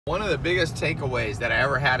One of the biggest takeaways that I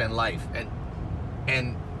ever had in life,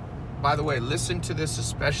 and by the way, listen to this,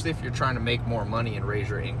 especially if you're trying to make more money and raise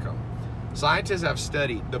your income. Scientists have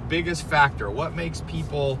studied the biggest factor, what makes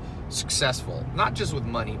people successful, not just with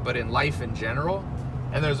money, but in life in general.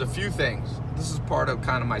 And there's a few things. This is part of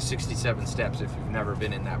kind of my 67 steps if you've never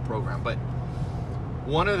been in that program. But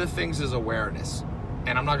one of the things is awareness.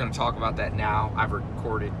 And I'm not going to talk about that now. I've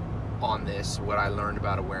recorded on this what I learned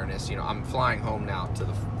about awareness. You know, I'm flying home now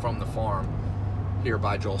from the farm here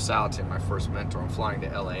by Joel Salatin, my first mentor. I'm flying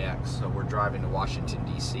to LAX, so we're driving to Washington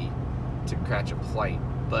DC to catch a flight.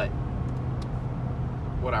 But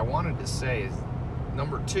what I wanted to say is,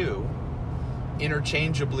 number two,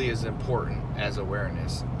 interchangeably as important as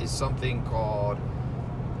awareness is something called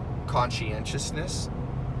conscientiousness,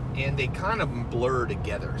 and they kind of blur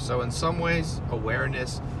together. So in some ways,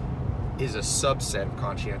 awareness is a subset of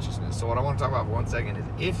conscientiousness. So what I want to talk about for 1 second is,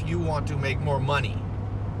 if you want to make more money,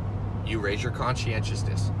 you raise your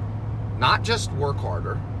conscientiousness. Not just work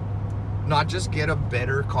harder, not just get a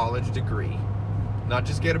better college degree, not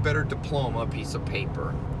just get a better diploma, piece of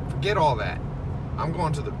paper. Forget all that. I'm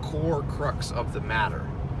going to the core crux of the matter,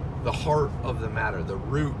 the heart of the matter, the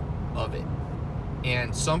root of it.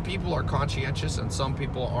 And some people are conscientious and some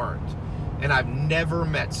people aren't. And I've never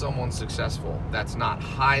met someone successful that's not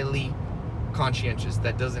highly conscientious,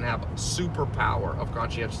 that doesn't have a superpower of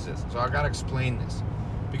conscientiousness. So I got to explain this,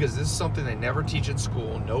 because this is something they never teach in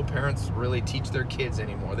school. No parents really teach their kids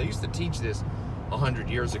anymore. They used to teach this 100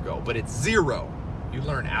 years ago, but it's zero. You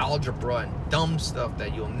learn algebra and dumb stuff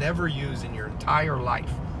that you'll never use in your entire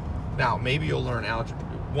life. Now, maybe you'll learn algebra.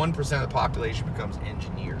 1% of the population becomes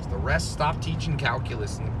engineers. The rest stop teaching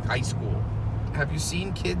calculus in high school. Have you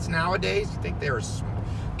seen kids nowadays? You think they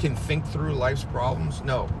can think through life's problems?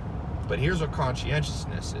 No. But here's what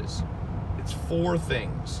conscientiousness is. It's 4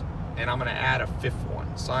 things, and I'm going to add a 5th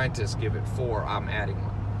one. Scientists give it 4. I'm adding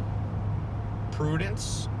one.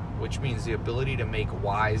 Prudence, which means the ability to make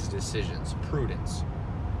wise decisions. Prudence.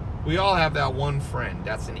 We all have that one friend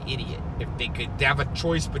that's an idiot. If they could have a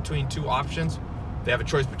choice between 2 options, they have a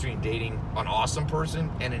choice between dating an awesome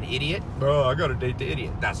person and an idiot. Oh, I gotta date the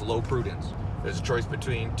idiot. That's low prudence. There's a choice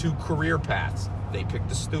between 2 career paths. They pick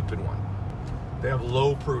the stupid one. They have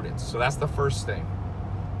low prudence. So that's the first thing.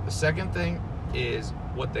 The second thing is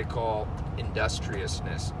what they call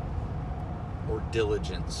industriousness or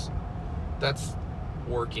diligence. That's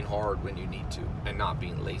working hard when you need to and not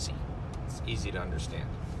being lazy. It's easy to understand.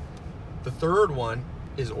 The third one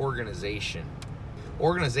is organization.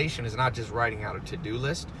 Organization is not just writing out a to-do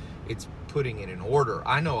list, it's putting it in order.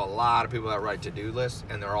 I know a lot of people that write to-do lists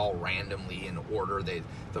and they're all randomly in order.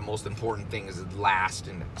 The most important thing is last.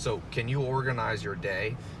 And so can you organize your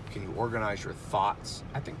day? Can you organize your thoughts?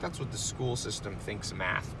 I think that's what the school system thinks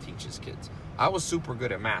math teaches kids. I was super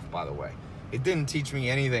good at math, by the way. It didn't teach me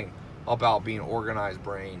anything about being organized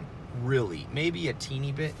brain, really. Maybe a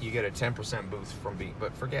teeny bit. You get a 10% boost from being,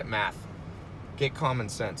 but forget math. Get common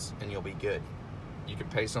sense and you'll be good. You can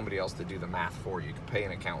pay somebody else to do the math for you. You can pay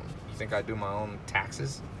an accountant. You think I do my own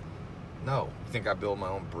taxes? No. You think I build my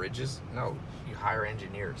own bridges? No. You hire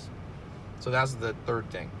engineers. So that's the third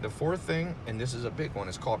thing. The fourth thing, and this is a big one,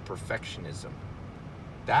 is called perfectionism.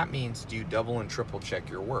 That means, do you double and triple check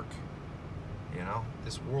your work? You know,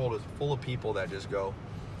 this world is full of people that just go,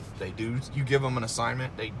 they do, you give them an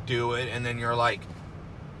assignment, they do it, and then you're like,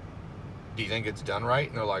 do you think it's done right?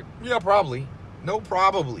 And they're like, yeah, probably. No,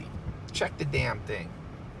 probably. Check the damn thing.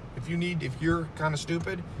 If you're kind of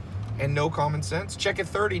stupid and no common sense, check it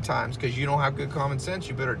 30 times, because you don't have good common sense.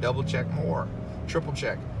 You better double check more, triple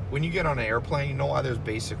check. When you get on an airplane, you know why there's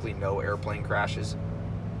basically no airplane crashes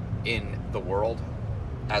in the world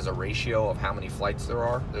as a ratio of how many flights there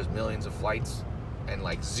are? There's millions of flights and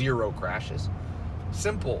like 0 crashes.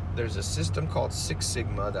 Simple. There's a system called 6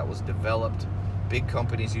 Sigma that was developed. Big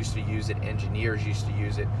companies used to use it. Engineers used to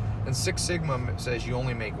use it. And 6 Sigma says you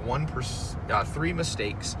only make 3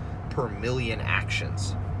 mistakes per million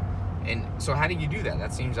actions. And so how do you do that?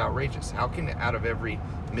 That seems outrageous. How can out of every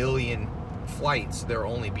million flights there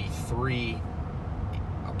only be 3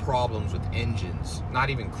 problems with engines? Not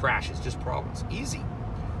even crashes, just problems. Easy.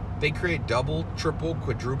 They create double, triple,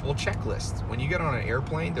 quadruple checklists. When you get on an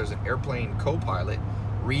airplane, there's an airplane co-pilot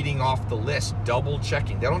reading off the list, double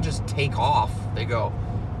checking. They don't just take off. They go,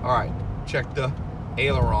 all right, check the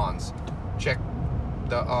ailerons, check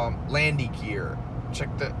the landing gear,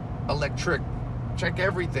 check the electric, check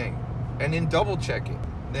everything, and then double check it.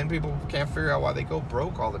 Then people can't figure out why they go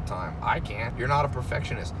broke all the time. I can't. You're not a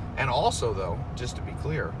perfectionist. And also, though, just to be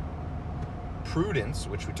clear, prudence,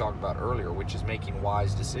 which we talked about earlier, which is making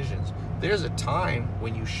wise decisions, there's a time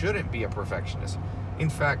when you shouldn't be a perfectionist. In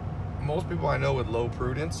fact, most people I know with low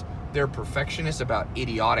prudence, they're perfectionists about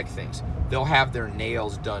idiotic things. They'll have their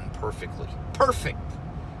nails done perfectly. Perfect.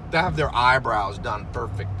 They'll have their eyebrows done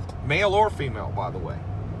perfect. Male or female, by the way.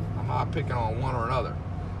 I'm not picking on one or another.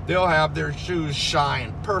 They'll have their shoes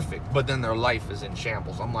shine perfect, but then their life is in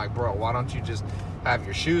shambles. I'm like, bro, why don't you just have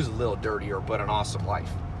your shoes a little dirtier, but an awesome life?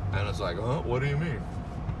 And it's like, what do you mean?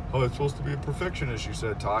 Oh, it's supposed to be a perfectionist, you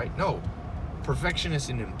said, Tai. No, perfectionist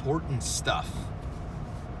in important stuff.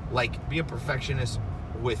 Like, be a perfectionist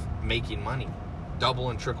with making money. Double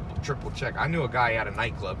and triple check. I knew a guy at a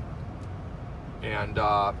nightclub, and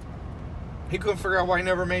he couldn't figure out why he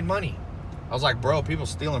never made money. I was like, bro, people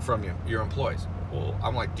stealing from you, your employees. Well,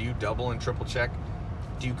 I'm like, do you double and triple check?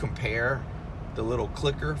 Do you compare the little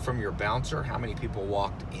clicker from your bouncer, how many people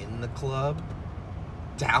walked in the club,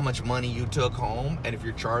 to how much money you took home? And if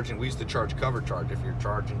you're charging, we used to charge cover charge. If you're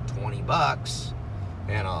charging $20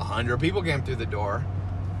 and 100 people came through the door,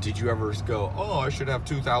 did you ever go, oh, I should have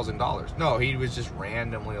 $2,000? No, he was just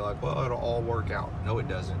randomly like, well, it'll all work out. No, it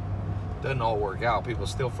doesn't. It doesn't all work out. People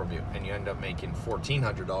steal from you, and you end up making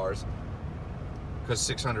 $1,400 because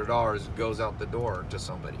 $600 goes out the door to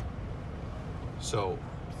somebody. So,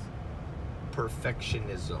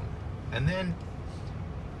 perfectionism. And then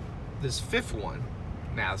this fifth one,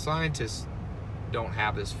 now scientists don't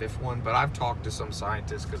have this fifth one, but I've talked to some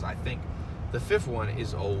scientists because I think the fifth one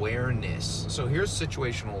is awareness. So here's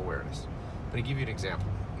situational awareness. I'm going to give you an example.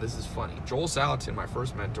 This is funny. Joel Salatin, my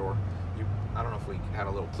first mentor, I don't know if we had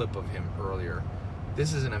a little clip of him earlier.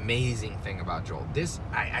 This is an amazing thing about Joel. This,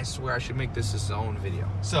 I swear I should make this his own video.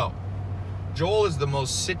 So, Joel is the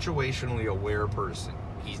most situationally aware person.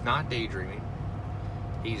 He's not daydreaming.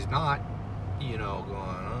 He's not, going,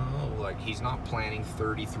 oh, like he's not planning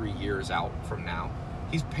 33 years out from now.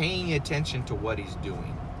 He's paying attention to what he's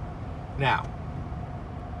doing. Now,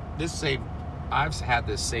 I've had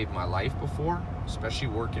this save my life before, especially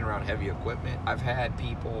working around heavy equipment. I've had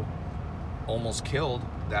people almost killed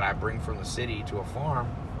that I bring from the city to a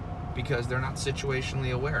farm because they're not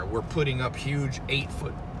situationally aware. We're putting up huge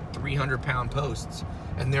 8-foot, 300-pound posts,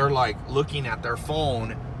 and they're like looking at their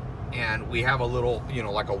phone, and we have a little,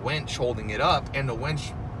 like a winch holding it up, and the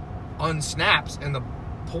winch unsnaps and the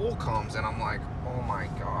pole comes, and I'm like, oh my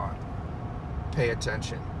God, pay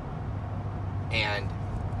attention. And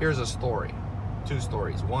here's a story, 2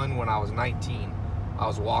 stories. One, when I was 19, I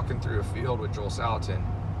was walking through a field with Joel Salatin,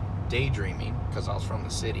 daydreaming, because I was from the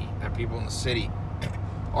city, and people in the city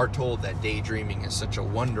are told that daydreaming is such a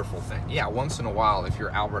wonderful thing. Yeah, once in a while, if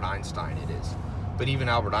you're Albert Einstein, it is. But even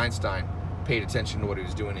Albert Einstein paid attention to what he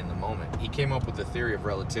was doing in the moment. He came up with the theory of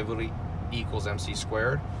relativity equals MC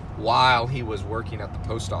squared while he was working at the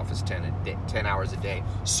post office 10 hours a day,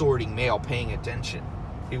 sorting mail, paying attention.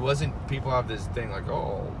 He wasn't, people have this thing like,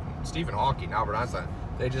 oh, Stephen Hawking, Albert Einstein,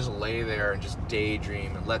 they just lay there and just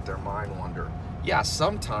daydream and let their mind wander. Yeah,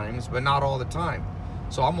 sometimes, but not all the time.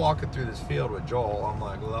 So I'm walking through this field with Joel. I'm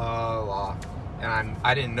like, la, la. And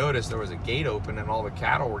I didn't notice there was a gate open and all the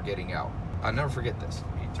cattle were getting out. I'll never forget this.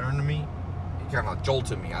 He turned to me. He kind of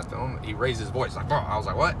jolted me. He raised his voice. Like, oh. I was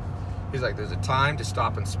like, what? He's like, there's a time to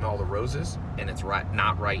stop and smell the roses, and it's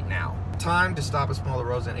not right now. Time to stop and smell the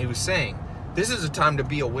roses. And he was saying, this is a time to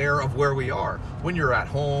be aware of where we are. When you're at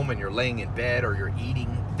home and you're laying in bed or you're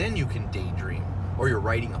eating, then you can daydream. Or you're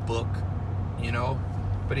writing a book,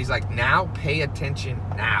 But he's like, now pay attention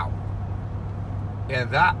now.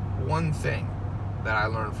 And that one thing that I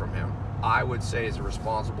learned from him, I would say is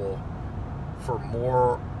responsible for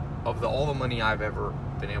more of all the money I've ever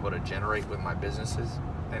been able to generate with my businesses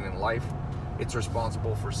and in life. It's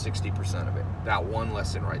responsible for 60% of it. That one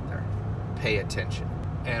lesson right there. Pay attention.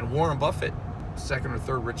 And Warren Buffett, second or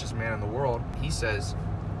third richest man in the world, he says,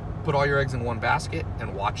 put all your eggs in one basket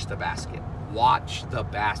and watch the basket. Watch the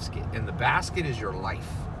basket. And the basket is your life.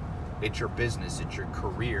 It's your business. It's your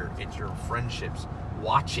career. It's your friendships.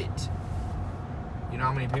 Watch it. You know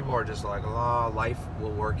how many people are just like, oh, life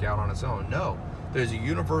will work out on its own? No. There's a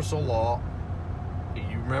universal law.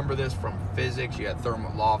 You remember this from physics. You had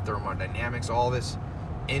law of thermodynamics, all this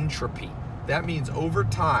entropy. That means over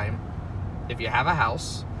time, if you have a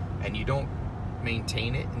house and you don't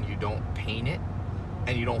maintain it and you don't paint it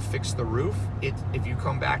and you don't fix the roof, if you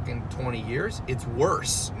come back in 20 years, it's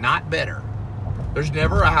worse, not better. There's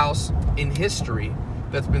never a house in history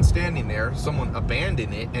that's been standing there, someone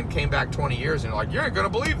abandoned it and came back 20 years and like, you ain't gonna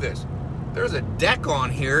believe this. There's a deck on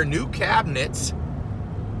here, new cabinets.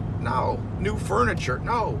 No. New furniture.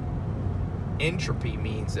 No. Entropy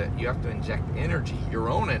means that you have to inject energy, your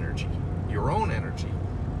own energy,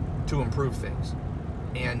 to improve things.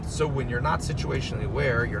 And so when you're not situationally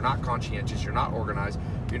aware, you're not conscientious, you're not organized,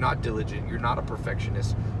 you're not diligent, you're not a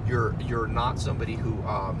perfectionist, you're not somebody who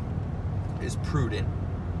is prudent,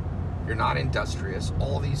 you're not industrious,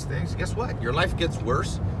 all these things, guess what? Your life gets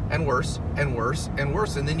worse and worse and worse and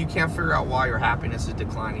worse, and then you can't figure out why your happiness is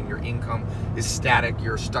declining, your income is static,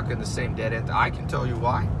 you're stuck in the same dead end. I can tell you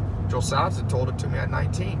why. Joel Salatin told it to me at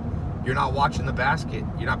 19. You're not watching the basket,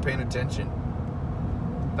 you're not paying attention.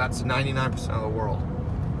 That's 99% of the world.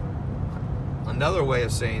 Another way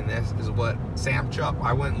of saying this is what Sam Chupp,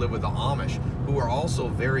 I went and lived with the Amish, who are also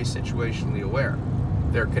very situationally aware.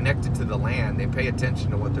 They're connected to the land. They pay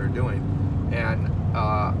attention to what they're doing. And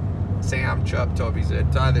Sam Chupp told me, he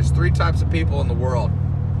said, Tai, there's 3 types of people in the world.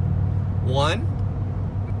 One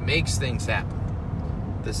makes things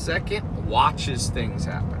happen. The second watches things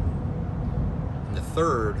happen. And the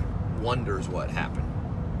third wonders what happened.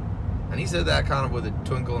 And he said that kind of with a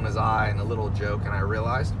twinkle in his eye and a little joke, and I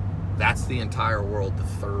realized that's the entire world, the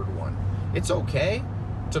third one. It's okay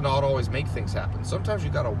to not always make things happen. Sometimes you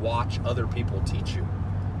got to watch other people teach you.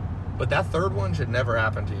 But that third one should never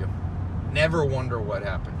happen to you. Never wonder what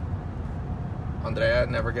happened. Andrea,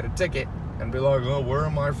 never get a ticket and be like, oh, where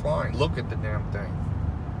am I flying? Look at the damn thing.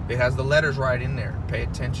 It has the letters right in there. Pay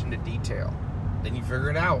attention to detail. Then you figure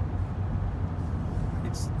it out.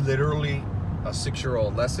 It's literally a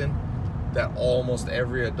 6-year-old lesson that almost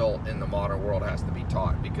every adult in the modern world has to be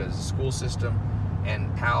taught, because the school system and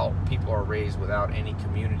how people are raised without any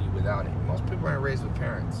community, without it. Most people aren't raised with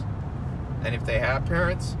parents. And if they have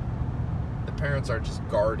parents, the parents are just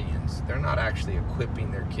guardians. They're not actually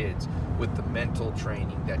equipping their kids with the mental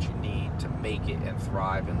training that you need to make it and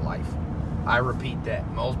thrive in life. I repeat that.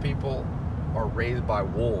 Most people are raised by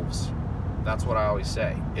wolves. That's what I always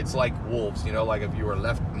say. It's like wolves, you know, like if you were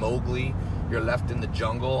left Mowgli, you're left in the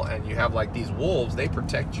jungle and you have like these wolves, they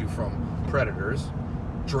protect you from predators,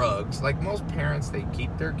 drugs. Like most parents, they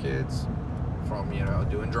keep their kids from, you know,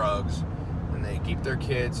 doing drugs, and they keep their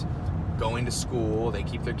kids going to school. They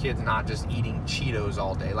keep their kids not just eating Cheetos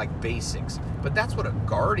all day, like basics. But that's what a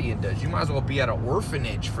guardian does. You might as well be at an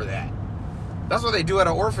orphanage for that. That's what they do at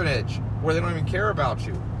an orphanage, where they don't even care about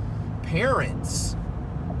you. Parents,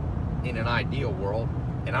 in an ideal world,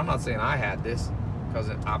 and I'm not saying I had this, because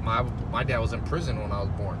my dad was in prison when I was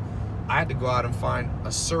born. I had to go out and find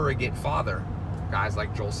a surrogate father. Guys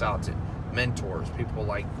like Joel Salatin, mentors, people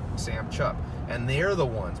like Sam Chupp, and they're the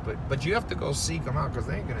ones. But you have to go seek them out, because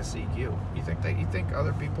they ain't gonna seek you. You think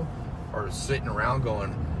other people are sitting around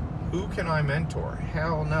going, who can I mentor?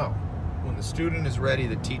 Hell no. When the student is ready,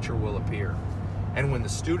 the teacher will appear. And when the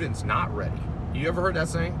student's not ready, you ever heard that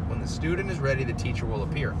saying? When the student is ready, the teacher will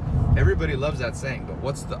appear. Everybody loves that saying, but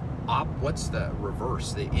what's the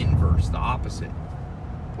reverse, the inverse, the opposite?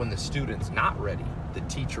 When the student's not ready, the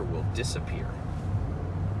teacher will disappear.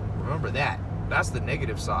 Remember that. That's the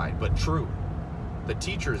negative side, but true. The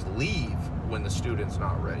teachers leave when the student's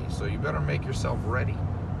not ready. So you better make yourself ready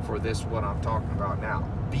for this, what I'm talking about now.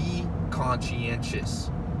 Be conscientious.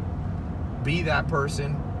 Be that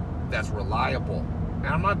person that's reliable. And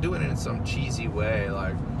I'm not doing it in some cheesy way,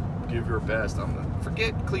 like give your best.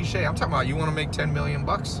 Forget cliche. I'm talking about, you want to make 10 million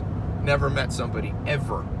bucks? Never met somebody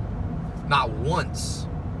ever, not once,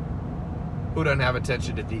 who doesn't have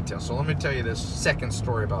attention to detail. So let me tell you this second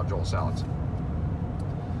story about Joel Salatin.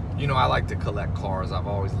 You know, I like to collect cars. I've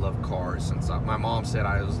always loved cars since my mom said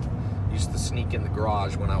I used to sneak in the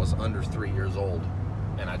garage when I was under 3 years old,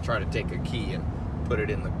 and I'd try to take a key and put it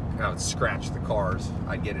in I would scratch the cars.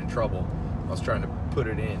 I'd get in trouble. I was trying to put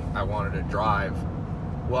it in. I wanted to drive.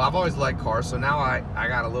 Well, I've always liked cars, so now I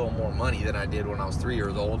got a little more money than I did when I was 3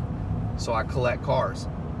 years old. So I collect cars.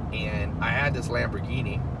 And I had this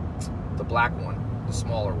Lamborghini, the black one, the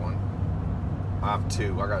smaller one. I have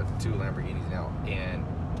 2. I got 2 Lamborghinis now. And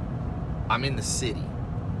I'm in the city.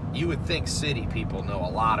 You would think city people know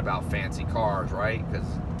a lot about fancy cars, right? Because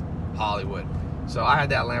Hollywood. So I had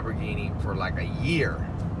that Lamborghini for like a year.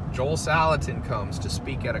 Joel Salatin comes to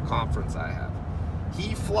speak at a conference I have.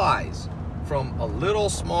 He flies from a little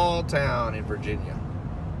small town in Virginia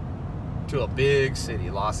to a big city,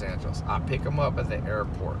 Los Angeles. I pick him up at the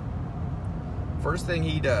airport. First thing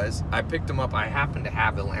he does, I picked him up. I happened to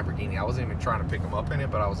have the Lamborghini. I wasn't even trying to pick him up in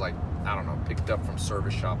it, but I was like, I don't know, picked up from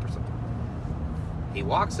service shop or something. He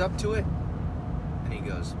walks up to it and he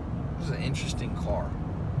goes, this is an interesting car.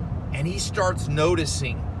 And he starts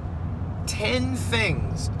noticing 10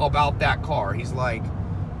 things about that car. He's like,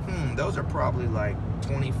 those are probably like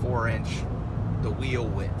 24-inch, the wheel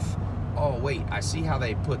width. Oh, wait, I see how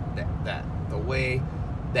they put that the way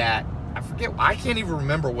that, I can't even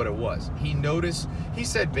remember what it was. He noticed, he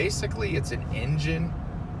said basically it's an engine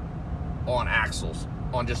on axles.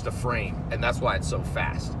 on just a frame, and that's why it's so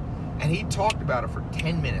fast. And he talked about it for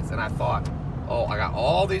 10 minutes, and I thought, oh, I got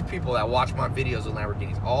all these people that watch my videos of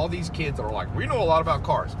Lamborghinis, all these kids that are like, we know a lot about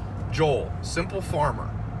cars. Joel, simple farmer,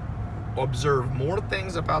 observed more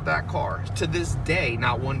things about that car. To this day,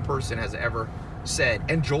 not one person has ever said,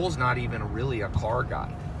 and Joel's not even really a car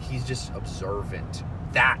guy. He's just observant.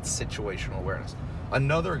 That's situational awareness.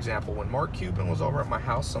 Another example, when Mark Cuban was over at my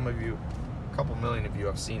house, some of you, a couple million of you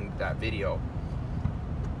have seen that video.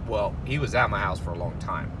 Well, he was at my house for a long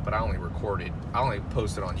time, but I only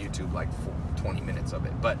posted on YouTube like 20 minutes of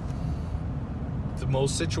it. But the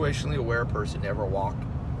most situationally aware person to ever walk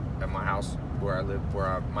at my house where I live,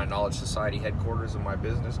 my Knowledge Society headquarters of my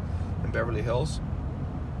business in Beverly Hills,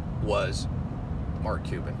 was Mark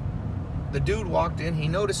Cuban. The dude walked in, he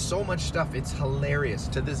noticed so much stuff, it's hilarious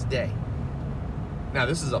to this day. Now,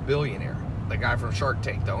 this is a billionaire, the guy from Shark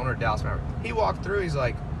Tank, the owner of Dallas Mavericks. He walked through, he's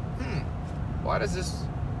like, why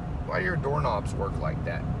do your doorknobs work like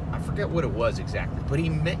that? I forget what it was exactly, but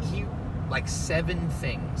he like 7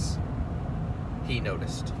 things he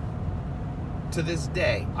noticed. To this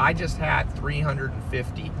day, I just had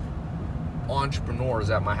 350 entrepreneurs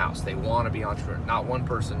at my house. They want to be entrepreneurs. Not one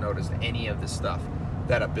person noticed any of the stuff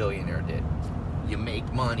that a billionaire did. You make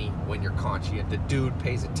money when you're conscient. The dude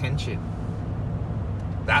pays attention.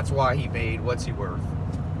 That's why he made, what's he worth?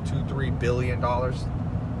 $2-3 billion?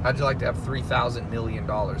 How'd you like to have $3,000 million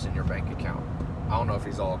in your bank account? I don't know if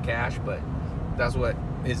he's all cash, but that's what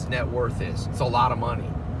his net worth is. It's a lot of money.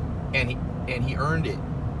 And he earned it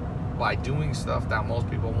by doing stuff that most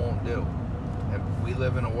people won't do. And we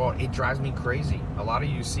live in a world, it drives me crazy. A lot of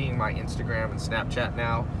you seeing my Instagram and Snapchat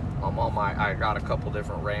now, I got a couple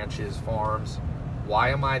different ranches, farms. Why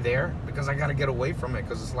am I there? Because I gotta get away from it,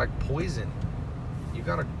 because it's like poison. You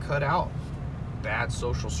gotta cut out bad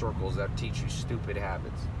social circles that teach you stupid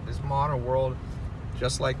habits. This modern world,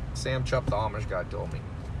 just like Sam Chupp, the Amish guy, told me,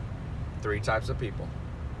 3 types of people.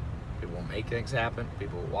 People who make things happen,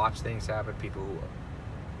 people who watch things happen, people who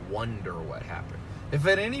wonder what happened. If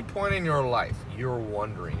at any point in your life you're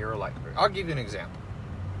wondering, you're like, I'll give you an example.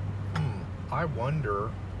 I wonder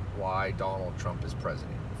why Donald Trump is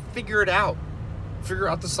president. Figure it out. Figure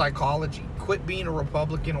out the psychology. Quit being a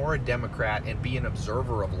Republican or a Democrat and be an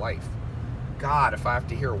observer of life. God, if I have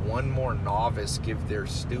to hear one more novice give their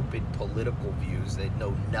stupid political views that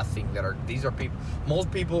know nothing, these are people,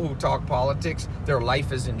 most people who talk politics, their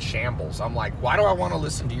life is in shambles. I'm like, why do I want to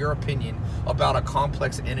listen to your opinion about a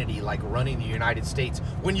complex entity like running the United States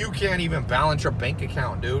when you can't even balance your bank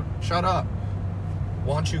account, dude? Shut up.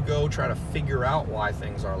 Why don't you go try to figure out why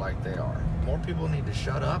things are like they are? More people need to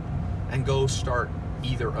shut up and go start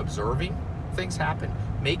either observing things happen,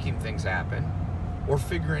 making things happen, or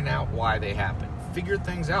figuring out why they happen. Figure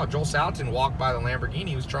things out. Joel Salatin walked by the Lamborghini.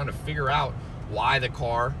 He was trying to figure out why the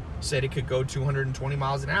car said it could go 220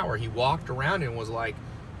 miles an hour. He walked around and was like,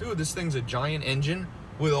 dude, this thing's a giant engine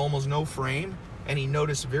with almost no frame. And he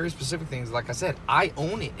noticed very specific things. Like I said, I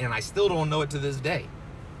own it, and I still don't know it to this day.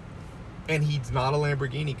 And he's not a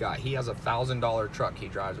Lamborghini guy. He has a $1,000 truck he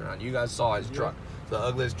drives around. You guys saw his truck. The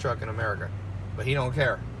ugliest truck in America. But he don't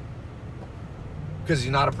care. Because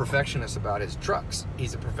he's not a perfectionist about his trucks.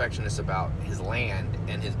 He's a perfectionist about his land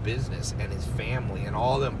and his business and his family and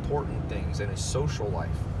all the important things and his social life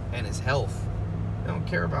and his health. They don't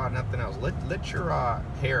care about nothing else. Let your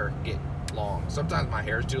hair get long. Sometimes my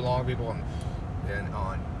hair's too long. People on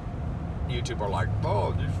YouTube are like,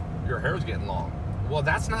 oh, your hair's getting long. Well,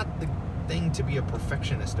 that's not the thing to be a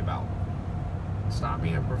perfectionist about. Stop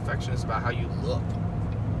being a perfectionist about how you look.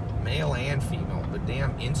 Male and female. The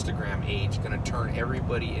damn Instagram age gonna turn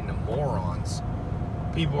everybody into morons.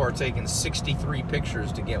 People are taking 63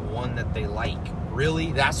 pictures to get one that they like.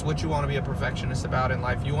 Really? That's what you want to be a perfectionist about in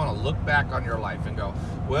life? You want to look back on your life and go,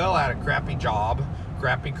 well, I had a crappy job,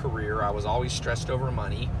 crappy career, I was always stressed over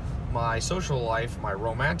money, my social life, my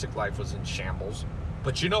romantic life was in shambles,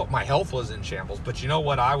 but you know, my health was in shambles, but you know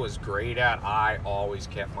what I was great at? I always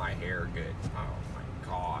kept my hair good. Oh my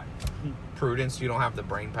God. Prudence, you don't have the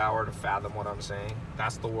brain power to fathom what I'm saying.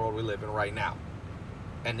 That's the world we live in right now.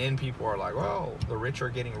 And then people are like, well, the rich are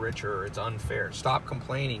getting richer, it's unfair. Stop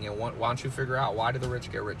complaining, and why don't you figure out, why do the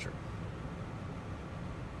rich get richer?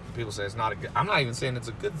 People say it's not a good, I'm not even saying it's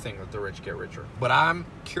a good thing that the rich get richer, but I'm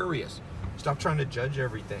curious. Stop trying to judge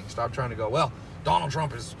everything. Stop trying to go, well, Donald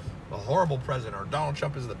Trump is a horrible president, or Donald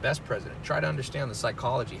Trump is the best president. Try to understand the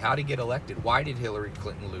psychology. How did he get elected? Why did Hillary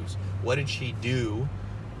Clinton lose? What did she do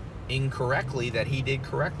incorrectly that he did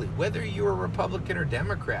correctly? Whether you're a Republican or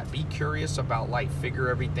Democrat, be curious about life. Figure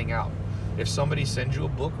everything out. If somebody sends you a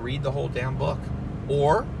book, read the whole damn book.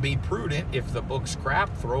 Or be prudent. If the book's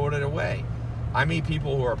crap, throw it away. I meet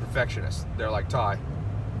people who are perfectionists. They're like, Tai,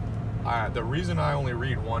 the reason I only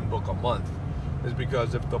read one book a month is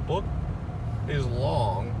because if the book is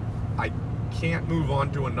long, I can't move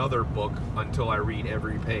on to another book until I read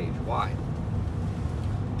every page. Why?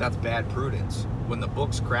 That's bad prudence. When the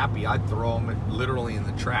book's crappy, I'd throw them literally in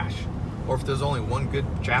the trash. Or if there's only one good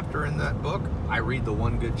chapter in that book, I read the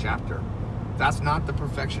one good chapter. That's not the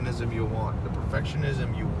perfectionism you want. The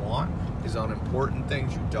perfectionism you want is on important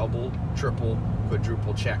things you double, triple,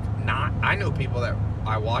 quadruple check. I know people that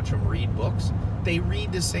I watch them read books. They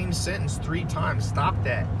read the same sentence 3 times. Stop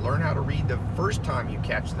that. Learn how to read the first time you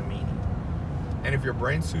catch the meaning. And if your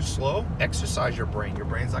brain's too slow, exercise your brain. Your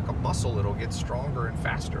brain's like a muscle. It'll get stronger and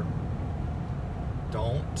faster.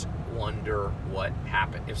 Don't wonder what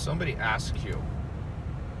happened. If somebody asks you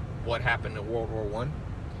what happened in World War I,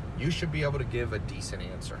 you should be able to give a decent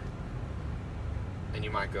answer. And you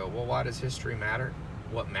might go, well, why does history matter?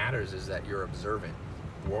 What matters is that you're observant.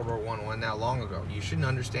 World War I wasn't that long ago. You shouldn't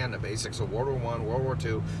understand the basics of World War I, World War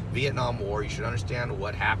II, Vietnam War. You should understand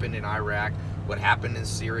what happened in Iraq, what happened in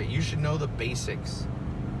Syria. You should know the basics.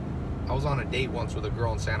 I was on a date once with a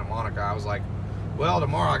girl in Santa Monica. I was like, well,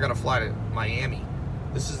 tomorrow I got to fly to Miami.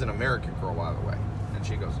 This is an American girl, by the way. And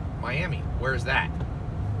she goes, Miami, where's that?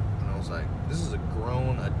 And I was like, this is a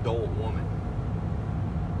grown adult woman.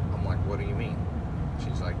 I'm like, what do you mean?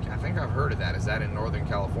 She's like, I think I've heard of that. Is that in Northern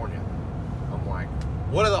California? I'm like,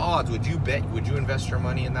 what are the odds? Would you invest your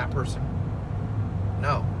money in that person?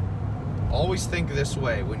 No. Always think this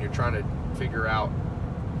way when you're trying to figure out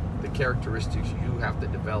the characteristics you have to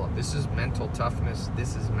develop. This is mental toughness.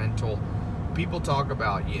 This is mental. People talk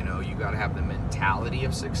about, you got to have the mentality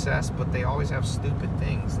of success, but they always have stupid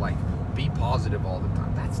things like be positive all the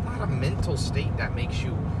time. That's not a mental state that makes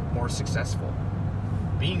you more successful.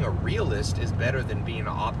 Being a realist is better than being an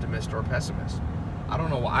optimist or pessimist. I don't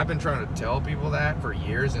know why. I've been trying to tell people that for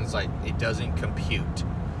years, and it's like, it doesn't compute.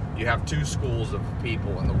 You have 2 schools of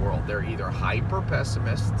people in the world. They're either hyper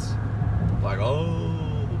pessimists, like,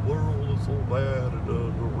 oh, the world is so bad, and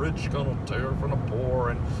the rich gonna tear from the poor,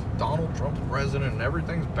 and Donald Trump's president, and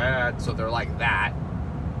everything's bad, so they're like that.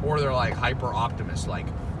 Or they're like hyper optimists, like,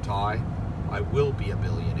 Tai, I will be a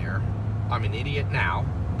billionaire. I'm an idiot now,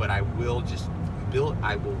 but I will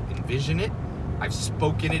envision it. I've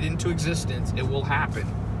spoken it into existence. It will happen.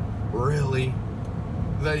 Really?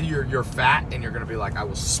 You're fat and you're going to be like, I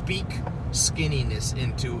will speak skinniness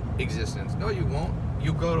into existence. No, you won't.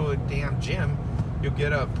 You'll go to a damn gym. You'll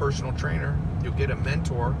get a personal trainer. You'll get a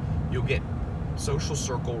mentor. You'll get social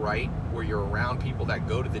circle right, where you're around people that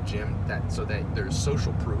go to the gym, so that there's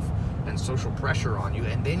social proof and social pressure on you,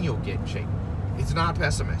 and then you'll get in shape. It's not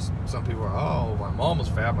pessimist. Some people are, oh, my mom was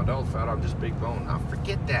fat, my dad was fat, I'm just big bone. Now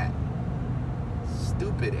forget that.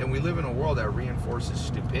 Stupid. And we live in a world that reinforces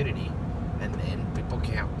stupidity, and then people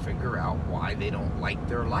can't figure out why they don't like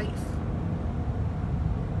their life.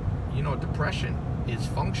 Depression is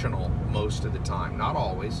functional most of the time, not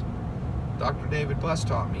always. Dr. David Buss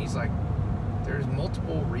taught me, he's like, there's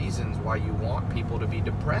multiple reasons why you want people to be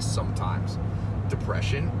depressed sometimes.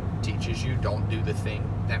 Depression teaches you don't do the thing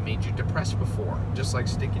that made you depressed before. Just like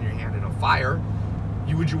sticking your hand in a fire,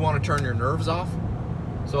 would you want to turn your nerves off?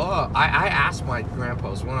 So I asked my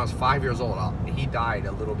grandpa, so when I was 5 years old, he died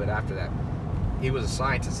a little bit after that. He was a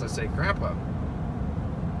scientist. I said, Grandpa,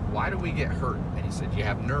 why do we get hurt? And he said, you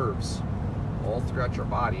have nerves all throughout your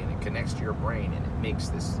body, and it connects to your brain, and it makes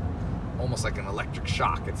this almost like an electric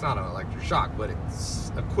shock. It's not an electric shock, but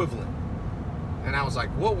it's equivalent. And I was like,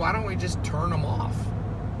 well, why don't we just turn them off?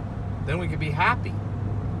 Then we could be happy.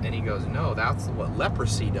 And he goes, no, that's what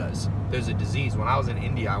leprosy does. There's a disease. When I was in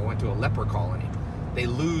India, I went to a leper colony. They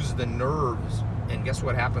lose the nerves. And guess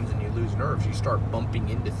what happens when you lose nerves? You start bumping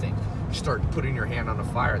into things. You start putting your hand on a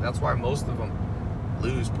fire. That's why most of them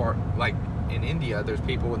lose part. Like in India, there's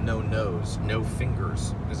people with no nose, no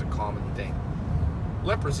fingers is a common thing.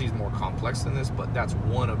 Leprosy is more complex than this, but that's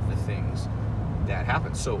one of the things that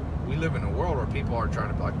happens. So we live in a world where people are trying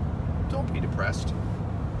to be like, don't be depressed.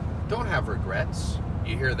 Don't have regrets.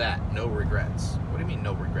 You hear that, no regrets. What do you mean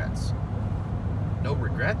no regrets? No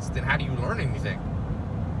regrets? Then how do you learn anything?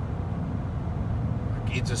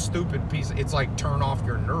 It's a stupid piece. It's like turn off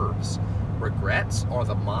your nerves. Regrets are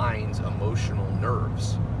the mind's emotional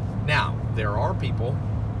nerves. Now, there are people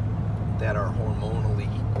that are hormonally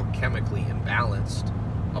or chemically imbalanced,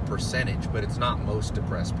 a percentage, but it's not most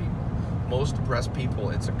depressed people. Most depressed people,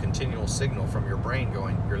 it's a continual signal from your brain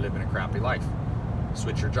going, you're living a crappy life.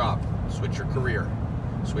 Switch your job, switch your career,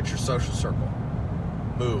 switch your social circle,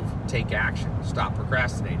 move, take action, stop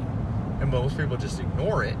procrastinating. And most people just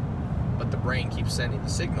ignore it, but the brain keeps sending the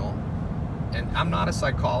signal, and I'm not a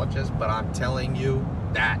psychologist, but I'm telling you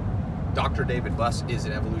that Dr. David Buss is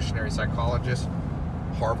an evolutionary psychologist,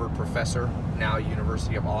 Harvard professor, now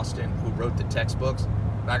University of Austin, who wrote the textbooks.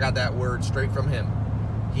 I got that word straight from him.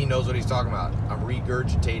 He knows what he's talking about. I'm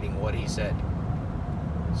regurgitating what he said.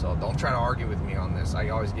 So don't try to argue with me on this. I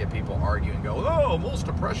always get people argue and go, oh, most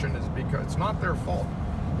depression is because it's not their fault.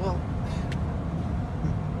 Well,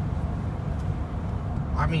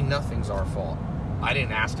 I mean, nothing's our fault. I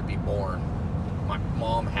didn't ask to be born. My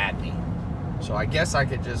mom had me. So I guess I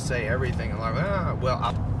could just say everything.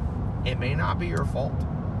 Like, it may not be your fault.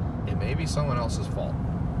 It may be someone else's fault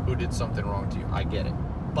who did something wrong to you. I get it.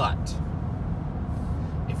 But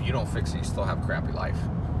if you don't fix it, you still have a crappy life.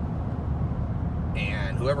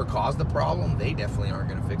 And whoever caused the problem, they definitely aren't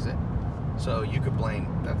going to fix it. So you could blame,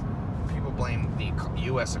 people blame the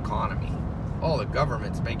U.S. economy. Oh, the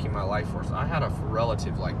government's making my life worse. I had a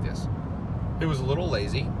relative like this. He was a little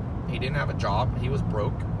lazy. He didn't have a job. He was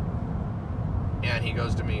broke. And he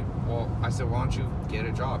goes to me, well, I said, why don't you get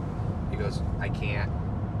a job? He goes, I can't.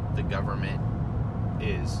 The government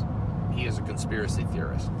he is a conspiracy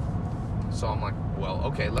theorist. So I'm like, well,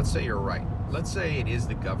 okay, let's say you're right. Let's say it is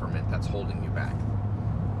the government that's holding you back.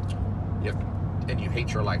 And you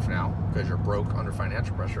hate your life now because you're broke under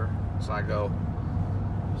financial pressure. So I go,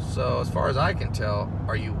 so as far as I can tell,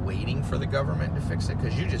 are you waiting for the government to fix it?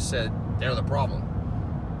 Because you just said they're the problem.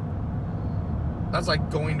 That's like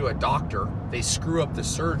going to a doctor. They screw up the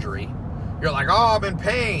surgery. You're like, oh, I'm in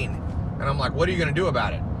pain. And I'm like, what are you going to do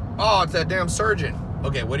about it? Oh, it's that damn surgeon.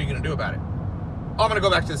 Okay, what are you going to do about it? Oh, I'm going to go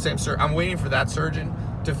back to the same surgeon. I'm waiting for that surgeon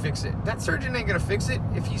to fix it. That surgeon ain't going to fix it.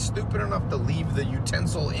 If he's stupid enough to leave the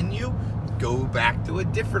utensil in you, go back to a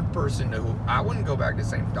different person. I wouldn't go back to the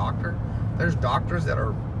same doctor. There's doctors that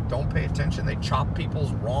don't pay attention. They chop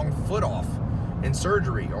people's wrong foot off in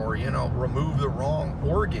surgery or, remove the wrong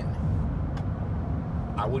organ.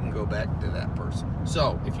 I wouldn't go back to that person.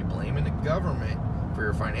 So if you're blaming the government for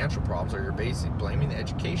your financial problems, or you're basically blaming the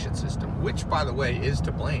education system, which, by the way, is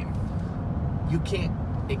to blame, you can't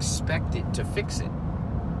expect it to fix it.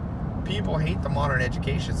 People hate the modern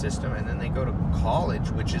education system, and then they go to college,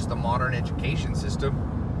 which is the modern education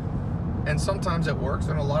system, and sometimes it works,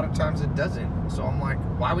 and a lot of times it doesn't. So I'm like,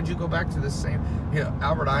 why would you go back to the same?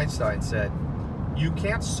 Albert Einstein said, you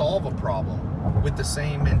can't solve a problem with the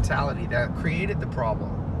same mentality that created the problem.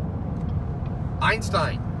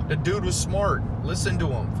 Einstein, the dude was smart. Listen to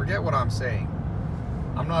him. Forget what I'm saying.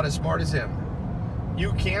 I'm not as smart as him.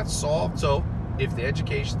 You can't solve. So if the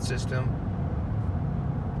education system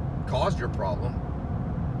caused your problem,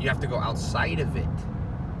 you have to go outside of it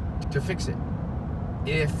to fix it.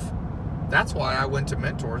 That's why I went to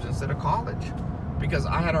mentors instead of college, because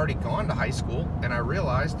I had already gone to high school and I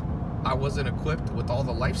realized I wasn't equipped with all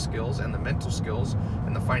the life skills and the mental skills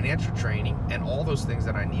and the financial training and all those things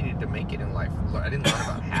that I needed to make it in life. I didn't learn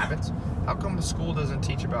about habits. How come the school doesn't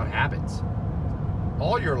teach about habits?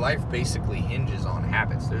 All your life basically hinges on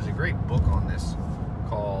habits. There's a great book on this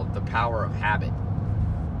called The Power of Habit.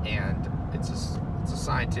 And it's a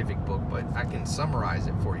scientific book, but I can summarize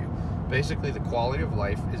it for you. Basically, the quality of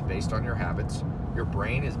life is based on your habits. Your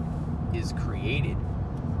brain is created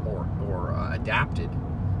or adapted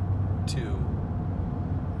to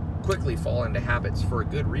quickly fall into habits for a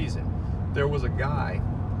good reason. There was a guy,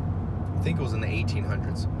 I think it was in the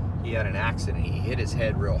 1800s, he had an accident. He hit his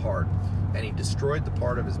head real hard, and he destroyed the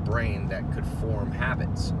part of his brain that could form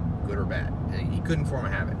habits, good or bad. He couldn't form a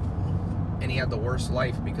habit. And he had the worst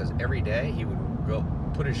life because every day he would go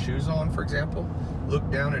put his shoes on, for example, look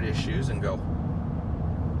down at his shoes and go,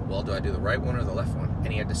 well, do I do the right one or the left one?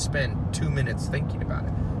 And he had to spend 2 minutes thinking about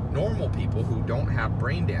it. Normal people who don't have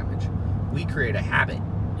brain damage, we create a habit.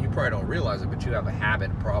 You probably don't realize it, but you have a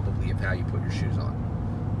habit probably of how you put your shoes on.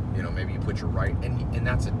 Maybe you put your right, and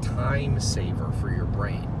that's a time saver for your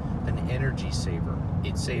brain, an energy saver.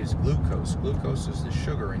 It saves glucose. Glucose is the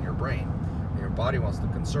sugar in your brain, and your body wants to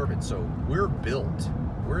conserve it. So we're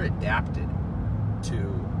adapted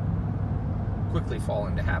to quickly fall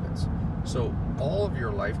into habits. So all of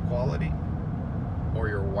your life quality or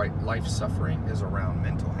your life suffering is around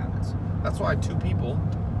mental habits. That's why two people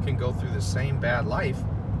can go through the same bad life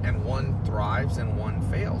and one thrives and one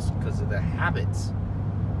fails because of the habits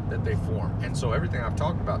that they form. And so everything I've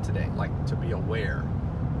talked about today, like to be aware,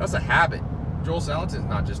 that's a habit. Joel Salatin's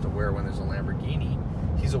not just aware when there's a Lamborghini.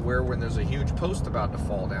 He's aware when there's a huge post about to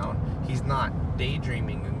fall down. He's not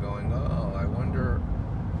daydreaming and going, oh, I wonder,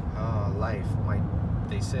 life might,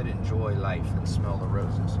 they said enjoy life and smell the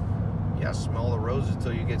roses. Yeah, smell the roses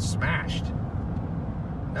till you get smashed.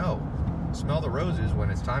 No, smell the roses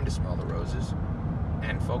when it's time to smell the roses,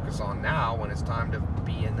 and focus on now when it's time to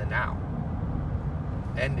be in the now.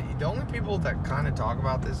 And the only people that kind of talk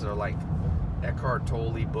about this are like Eckhart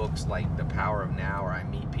Tolle books like The Power of Now, or I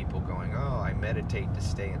meet people going, oh, I meditate to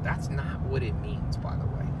stay in. That's not what it means, by the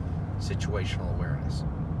way. Situational awareness.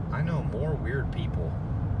 I know more weird people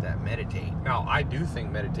that meditate. Now, I do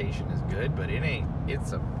think meditation is good, but it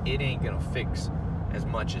ain't gonna fix as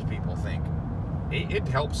much as people think. It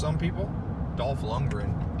helps some people. Dolph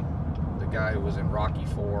Lundgren, the guy who was in Rocky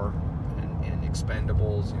IV and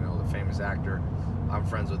Expendables, you know, the famous actor, I'm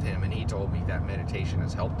friends with him, and he told me that meditation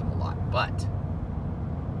has helped him a lot, but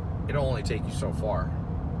it'll only take you so far.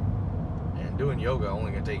 And doing yoga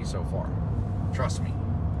only gonna take you so far. Trust me.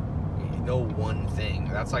 No one thing.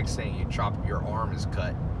 That's like saying your arm is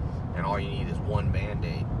cut and all you need is one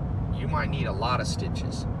Band-Aid. You might need a lot of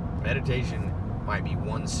stitches. Meditation might be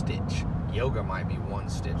one stitch. Yoga might be one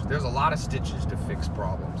stitch. There's a lot of stitches to fix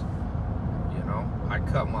problems. You know, I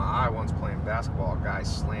cut my eye once playing basketball. A guy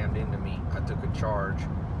slammed into me. I took a charge,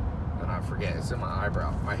 and I forget, it's in my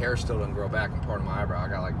eyebrow. My hair still doesn't grow back in part of my eyebrow. I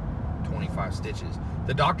got like 25 stitches.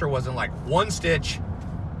 The doctor wasn't like, one stitch.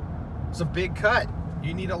 It's a big cut.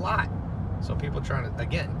 You need a lot. So people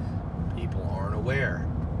people aren't aware.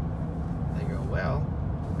 They go, well,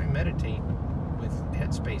 I meditate with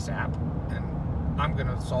Headspace app, and I'm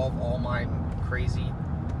gonna solve all my crazy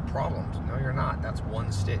problems. No, you're not. That's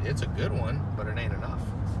one stitch. It's a good one, but it ain't enough.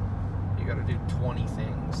 You gotta do 20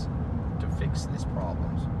 things to fix these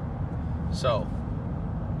problems. So,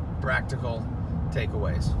 practical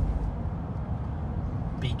takeaways.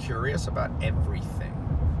 Be curious about everything.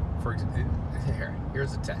 For example,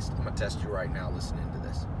 here's a test. I'm gonna test you right now listening to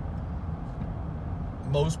this.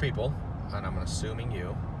 Most people, and I'm assuming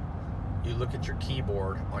you look at your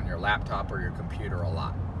keyboard on your laptop or your computer a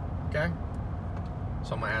lot, okay?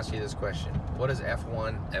 So I'm gonna ask you this question. What does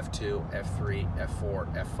F1, F2, F3,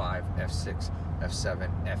 F4, F5, F6, F7,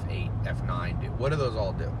 F8, F9 do? What do those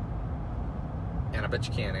all do? And I bet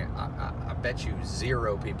you can't, I bet you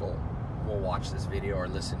 0 people will watch this video or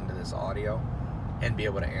listen to this audio and be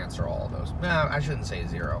able to answer all of those. Nah, I shouldn't say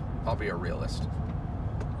 0. I'll be a realist.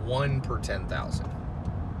 1 per 10,000.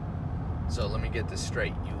 So let me get this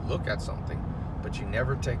straight. You look at something, but you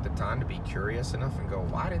never take the time to be curious enough and go,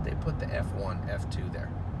 why did they put the F1, F2 there?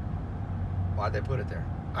 Why'd they put it there?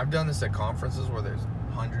 I've done this at conferences where there's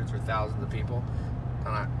hundreds or thousands of people,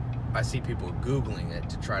 and I see people Googling it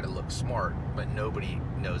to try to look smart, but nobody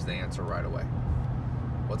knows the answer right away.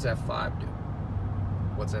 What's F5 do?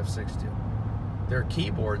 What's F6 do? There are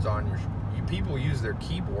keyboards on people use their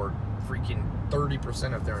keyboard freaking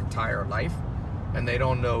 30% of their entire life, and they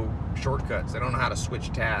don't know shortcuts. They don't know how to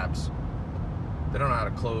switch tabs. They don't know how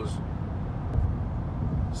to close.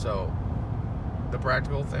 So, the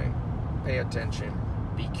practical thing, pay attention,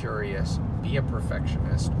 be curious, be a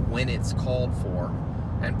perfectionist when it's called for,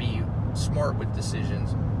 and be smart with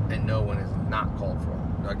decisions and know when it's not called for.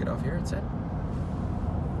 Did I get off here, it said?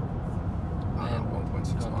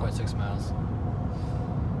 1.6 miles.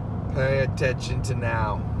 Pay attention to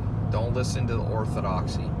now. Don't listen to the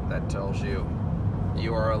orthodoxy that tells you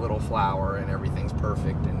you are a little flower and everything's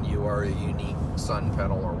perfect and you are a unique sun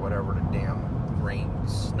petal or whatever the damn rain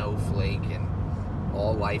snowflake and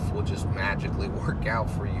all life will just magically work out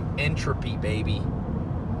for you. Entropy, baby.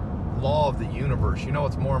 Law of the universe. You know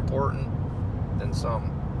what's more important than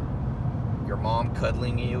your mom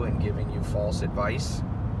cuddling you and giving you false advice?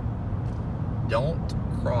 Don't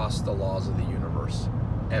cross the laws of the universe.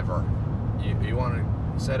 Ever. You want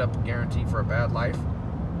to set up a guarantee for a bad life?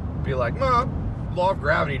 Be like, Mom, law of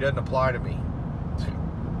gravity doesn't apply to me.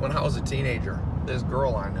 When I was a teenager, this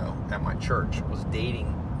girl I know at my church was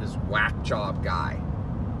dating this whack job guy.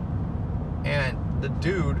 And the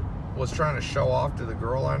dude was trying to show off to the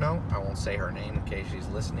girl I know. I won't say her name in case she's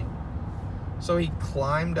listening. So he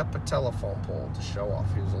climbed up a telephone pole to show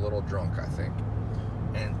off. He was a little drunk, I think.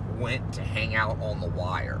 And went to hang out on the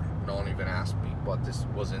wire. Don't even ask me what this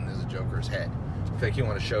was in this joker's head. I think he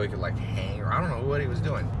wanted to show he could like hang, or I don't know what he was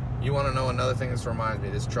doing. You want to know another thing? This reminds me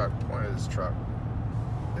of this truck. Point of this truck.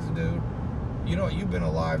 This dude, you know, you've been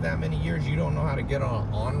alive that many years, you don't know how to get on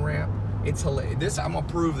an on-ramp. It's hilarious. I'm gonna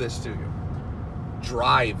prove this to you.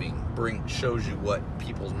 Driving shows you what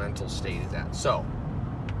people's mental state is at. So,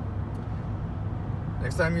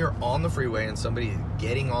 next time you're on the freeway and somebody's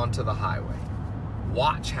getting onto the highway,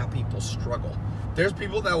 watch how people struggle. There's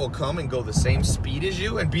people that will come and go the same speed as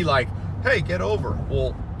you and be like, hey, get over.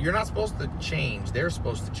 Well, you're not supposed to change. They're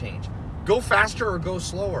supposed to change. Go faster or go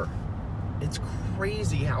slower. It's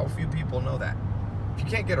crazy how few people know that. If you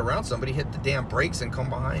can't get around somebody, hit the damn brakes and come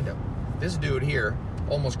behind them. This dude here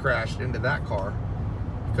almost crashed into that car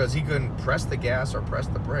because he couldn't press the gas or press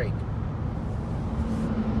the brake.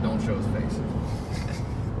 Don't show his face.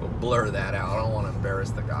 blur that out. I don't want to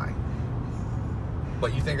embarrass the guy.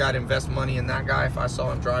 But you think I'd invest money in that guy if I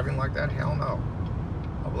saw him driving like that? Hell no.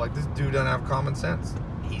 I'd be like, this dude doesn't have common sense.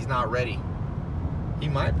 He's not ready. He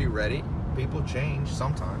might be ready. People change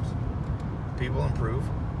sometimes. People improve.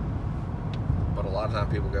 But a lot of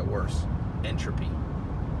times people get worse. Entropy.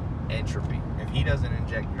 If he doesn't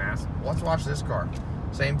inject mass, let's watch this car.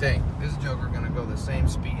 Same thing. This joker gonna go the same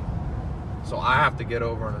speed. So I have to get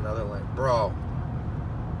over in another lane. Bro,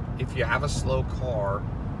 if you have a slow car,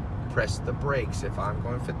 press the brakes. If I'm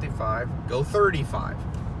going 55, go 35.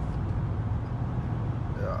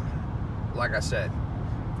 Like I said,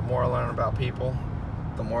 the more I learn about people,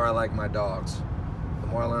 the more I like my dogs. The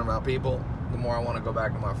more I learn about people, the more I want to go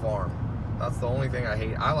back to my farm. That's the only thing I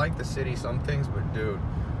hate. I like the city, some things, but dude,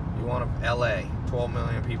 you want to, LA, 12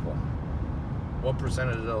 million people. What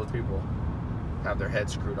percentage of those people have their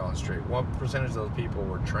heads screwed on straight? What percentage of those people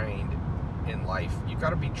were trained in life? You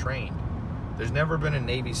got to be trained. There's never been a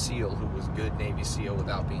Navy SEAL who was good Navy SEAL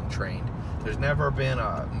without being trained. There's never been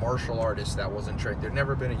a martial artist that wasn't trained. There's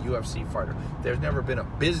never been a UFC fighter. There's never been a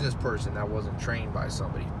business person that wasn't trained by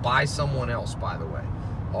somebody. By someone else, by the way.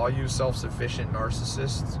 All you self-sufficient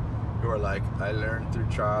narcissists who are like, I learned through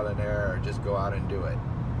trial and error, just go out and do it.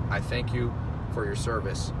 I thank you for your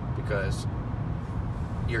service, because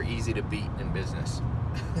you're easy to beat in business.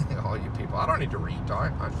 All you people. I don't need to read.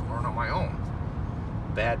 I just learn on my own.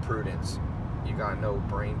 Bad prudence. You got no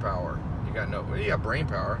brain power. You got brain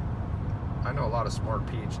power. I know a lot of smart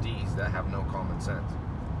PhDs that have no common sense.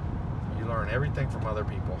 You learn everything from other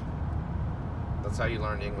people. That's how you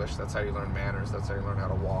learn English. That's how you learn manners. That's how you learn how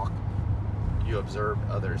to walk. You observe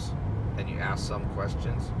others, and you ask some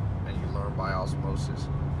questions, and you learn by osmosis.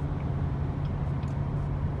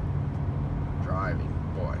 Driving,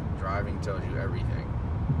 boy, driving tells you everything.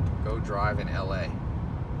 Go drive in LA. And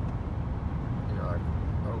you're like,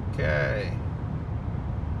 okay.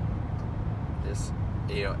 This,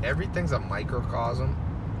 everything's a microcosm.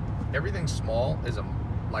 Everything small is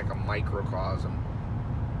like a microcosm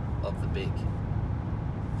of the big.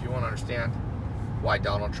 If you want to understand why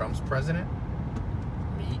Donald Trump's president,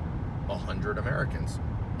 meet 100 Americans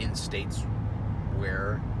in states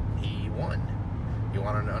where he won. You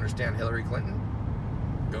want to understand Hillary Clinton?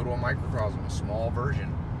 Go to a microcosm, a small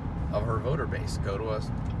version of her voter base. Go to a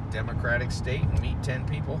Democratic state and meet 10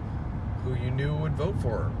 people who you knew would vote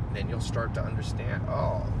for her. Then you'll start to understand,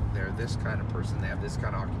 oh, they're this kind of person, they have this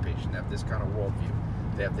kind of occupation, they have this kind of worldview,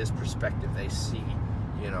 they have this perspective, they see,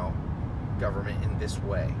 government in this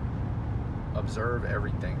way. Observe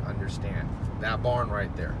everything, understand. That barn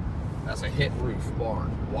right there, that's a hip roof barn.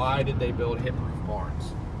 Why did they build hip roof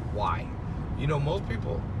barns? Why? Most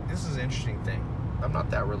people, this is an interesting thing. I'm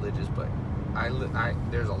not that religious, but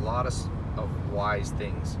there's a lot of wise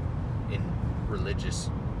things in religious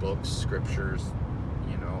books, scriptures,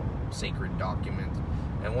 sacred documents.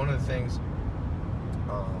 And one of the things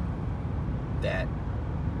that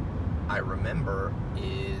I remember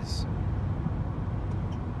is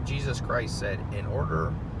Jesus Christ said, in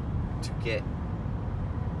order to get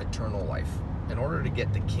eternal life, in order to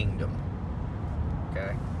get the kingdom,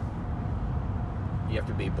 okay, you have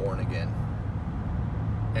to be born again.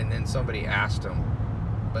 And then somebody asked him,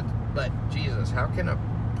 but Jesus, how can a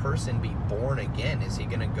person be born again? Is he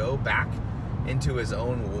going to go back into his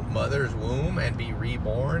own mother's womb and be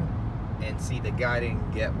reborn? And see, the guy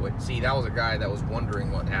didn't get that was a guy that was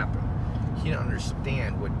wondering what happened. He didn't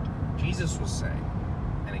understand what Jesus was saying.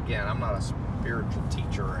 And again, I'm not a spiritual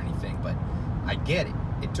teacher or anything, but I get it.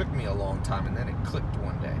 It took me a long time, and then it clicked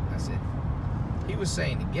one day. I said, he was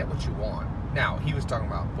saying to get what you want. Now, he was talking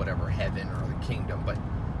about whatever, heaven or the kingdom, but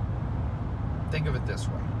think of it this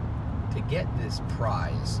way. To get this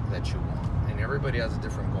prize that you want, and everybody has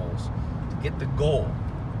different goals, to get the goal,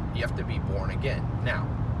 you have to be born again. Now,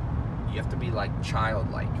 you have to be like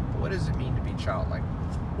childlike. What does it mean to be childlike?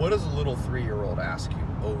 What does a little 3-year-old ask you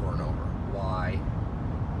over and over? Why?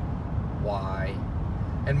 Why?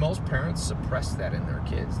 And most parents suppress that in their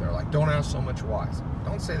kids. They're like, don't ask so much whys.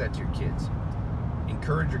 Don't say that to your kids.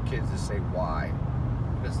 Encourage your kids to say why.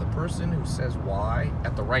 Because the person who says why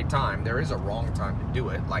at the right time, there is a wrong time to do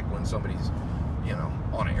it. Like when somebody's,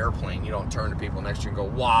 on an airplane, you don't turn to people next to you and go,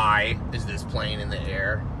 why is this plane in the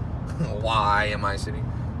air? Why am I sitting?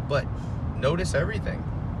 But notice everything.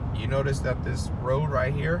 You notice that this road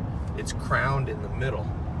right here, it's crowned in the middle.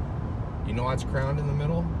 You know why it's crowned in the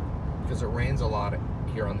middle? Because it rains a lot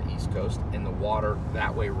here on the East Coast, and the water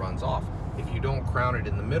that way runs off. If you don't crown it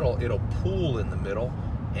in the middle, it'll pool in the middle,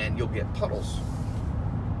 and you'll get puddles.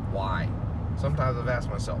 Why? Sometimes I've asked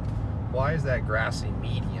myself, why is that grassy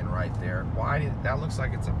median right there? That looks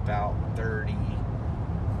like it's about 30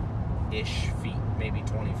 25-ish feet, maybe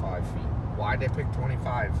 25 feet. Why'd they pick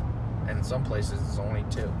 25? And in some places, it's only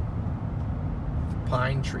 2.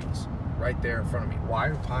 Pine trees, right there in front of me. Why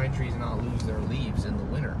do pine trees not lose their leaves in the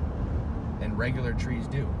winter? And regular trees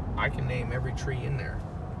do. I can name every tree in there.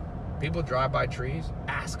 People drive by trees,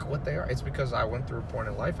 ask what they are. It's because I went through a point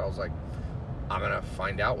in life, I was like, I'm going to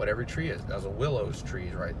find out what every tree is. There's a willow's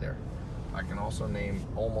trees right there. I can also name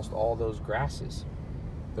almost all those grasses.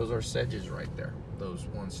 Those are sedges right there. Those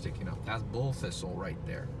ones sticking up. That's bull thistle right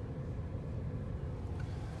there.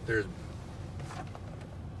 There's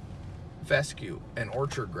fescue and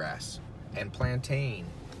orchard grass and plantain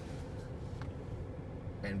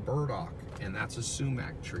and burdock, and that's a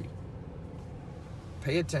sumac tree.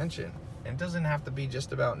 Pay attention. It doesn't have to be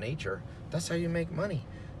just about nature. That's how you make money.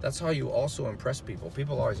 That's how you also impress people.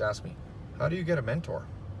 People always ask me, how do you get a mentor?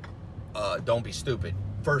 Don't be stupid.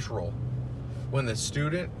 First rule. When the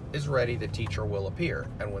student is ready, the teacher will appear.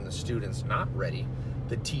 And when the student's not ready,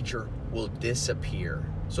 the teacher will disappear.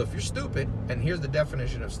 So if you're stupid, and here's the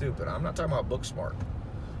definition of stupid. I'm not talking about book smart.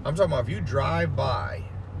 I'm talking about if you drive by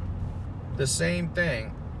the same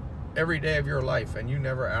thing every day of your life and you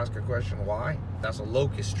never ask a question why, that's a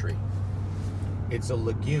locust tree. It's a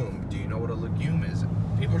legume. Do you know what a legume is?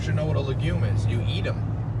 People should know what a legume is. You eat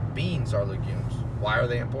them. Beans are legumes. Why are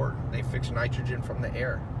they important? They fix nitrogen from the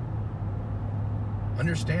air.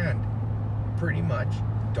 Understand, pretty much,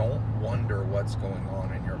 don't wonder what's going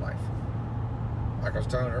on in your life. Like I was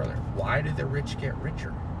telling earlier, why did the rich get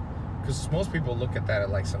richer? Because most people look at that as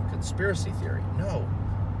like some conspiracy theory. No.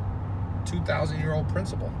 2,000-year-old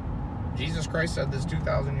principle. Jesus Christ said this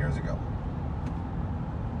 2,000 years ago.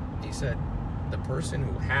 He said, the person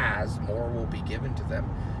who has, more will be given to them.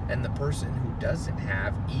 And the person who doesn't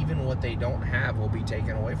have, even what they don't have, will be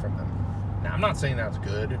taken away from them. Now, I'm not saying that's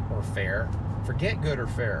good or fair. Forget good or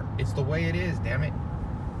fair. It's the way it is, damn it.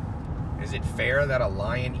 Is it fair that a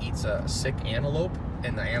lion eats a sick antelope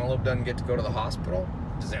and the antelope doesn't get to go to the hospital?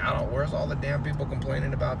 Where's all the damn people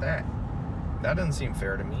complaining about that? That doesn't seem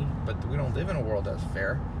fair to me, but we don't live in a world that's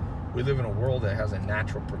fair. We live in a world that has a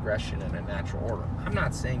natural progression and a natural order. I'm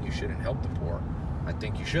not saying you shouldn't help the poor. I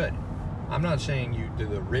think you should. I'm not saying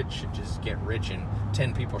the rich should just get rich and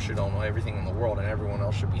 10 people should own everything in the world and everyone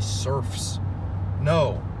else should be serfs.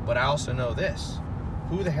 No, but I also know this.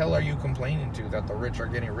 Who the hell are you complaining to that the rich are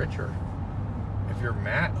getting richer? If you're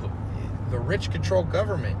mad, the rich control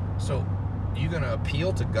government. So you going to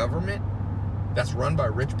appeal to government that's run by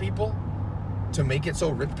rich people to make it so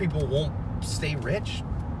rich people won't stay rich?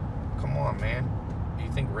 Come on, man. Do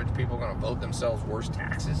you think rich people are going to vote themselves worse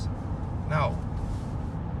taxes? No.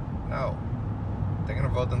 No. They're going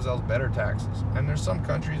to vote themselves better taxes. And there's some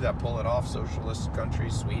countries that pull it off, socialist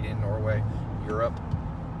countries, Sweden, Norway, Europe.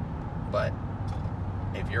 But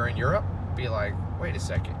if you're in Europe, be like, wait a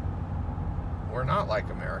second. We're not like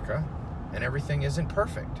America, and everything isn't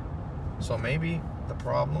perfect. So maybe the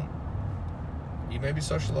problem, maybe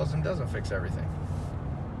socialism doesn't fix everything.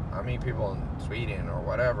 I mean, people in Sweden or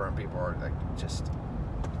whatever, and people are like, just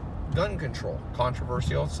gun control,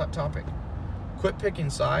 controversial topic. Quit picking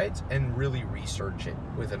sides and really research it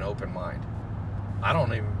with an open mind. I'm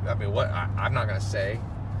not going to say,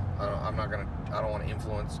 I don't want to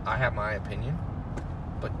influence. I have my opinion,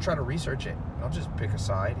 but try to research it. Don't just pick a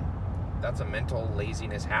side. That's a mental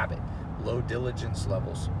laziness habit. Low diligence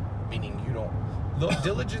levels, meaning you don't. Low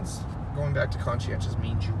diligence, going back to conscientious,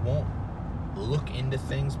 means you won't look into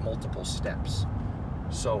things multiple steps.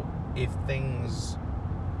 So if things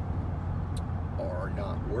are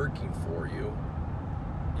not working for you,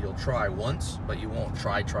 you'll try once, but you won't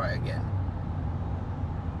try again.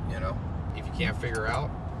 You know, if you can't figure out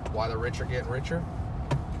why the rich are getting richer,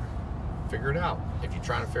 figure it out. If you're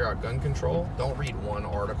trying to figure out gun control, don't read one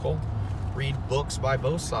article. Read books by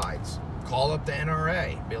both sides. Call up the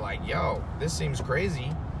NRA. Be like, yo, this seems crazy.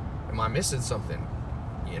 Am I missing something?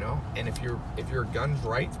 You know? And if you're a gun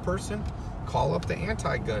rights person, call up the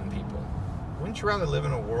anti-gun people. Wouldn't you rather live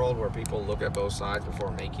in a world where people look at both sides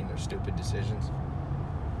before making their stupid decisions?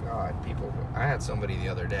 God, I had somebody the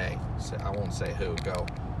other day, I won't say who, go,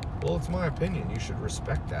 well, it's my opinion. You should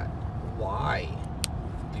respect that. Why?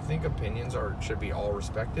 Do you think opinions should be all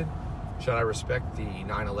respected? Should I respect the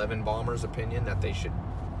 9/11 bombers' opinion that they should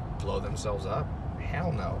blow themselves up?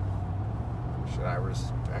 Hell no. Should I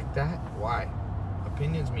respect that? Why?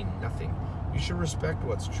 Opinions mean nothing. You should respect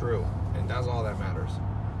what's true, and that's all that matters.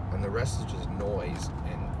 And the rest is just noise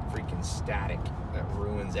and freaking static that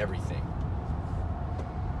ruins everything.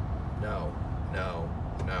 No.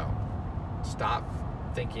 Stop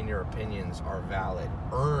thinking your opinions are valid.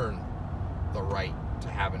 Earn the right to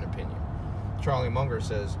have an opinion. Charlie Munger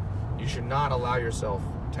says, you should not allow yourself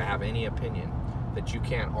to have any opinion, that you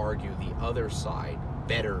can't argue the other side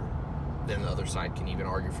better than the other side can even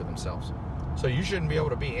argue for themselves. So you shouldn't be able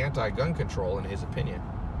to be anti-gun control in his opinion.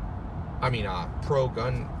 I mean,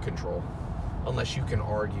 pro-gun control, unless you can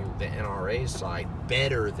argue the NRA's side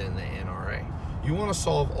better than the NRA. You want to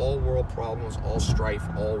solve all world problems, all strife,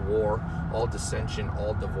 all war, all dissension,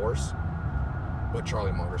 all divorce? What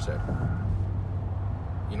Charlie Munger said.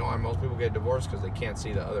 You know why most people get divorced? Because they can't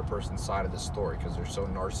see the other person's side of the story, because they're so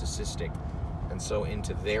narcissistic and so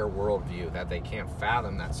into their worldview that they can't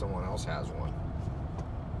fathom that someone else has one.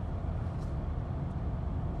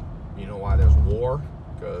 You know why there's war?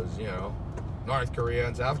 Because, you know, North Korea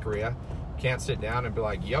and South Korea can't sit down and be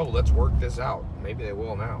like, yo, let's work this out. Maybe they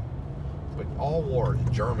will now. But all wars,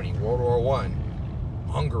 Germany, World War I,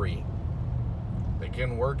 Hungary, they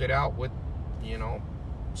couldn't work it out with, you know,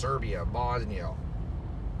 Serbia, Bosnia,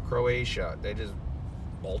 Croatia. They just,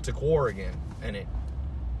 Baltic War again. And it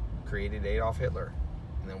created Adolf Hitler.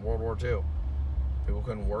 And then World War II. People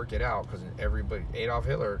couldn't work it out because everybody, Adolf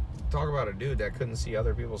Hitler, talk about a dude that couldn't see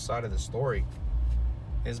other people's side of the story.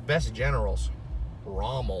 His best generals,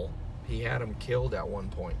 Rommel, he had him killed at one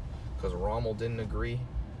point because Rommel didn't agree.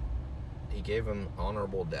 He gave him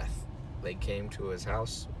honorable death. They came to his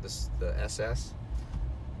house, the SS,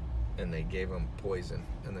 and they gave him poison.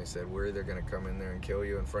 And they said, we're either going to come in there and kill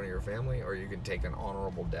you in front of your family, or you can take an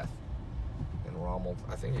honorable death. And Rommel,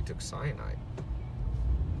 I think he took cyanide.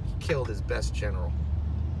 He killed his best general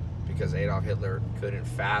because Adolf Hitler couldn't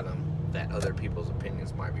fathom that other people's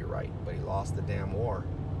opinions might be right, but he lost the damn war.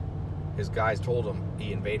 His guys told him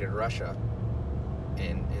he invaded Russia,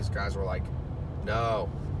 and his guys were like, no,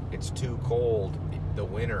 it's too cold, the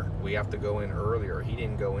winter, we have to go in earlier. He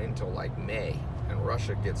didn't go in till like May, and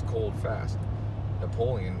Russia gets cold fast.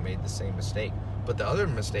 Napoleon made the same mistake. But the other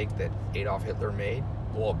mistake that Adolf Hitler made,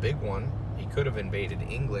 well, a big one, he could have invaded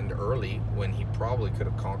England early when he probably could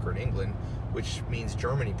have conquered England, which means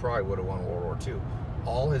Germany probably would have won World War II.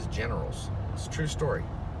 All his generals, it's a true story,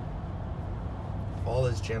 all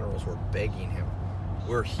his generals were begging him,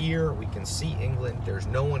 we're here, we can see England, there's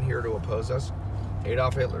no one here to oppose us.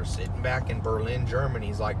 Adolf Hitler sitting back in Berlin, Germany,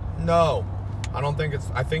 he's like, no, I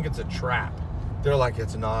think it's a trap. They're like,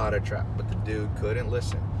 it's not a trap, but the dude couldn't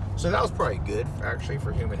listen. So that was probably good, actually,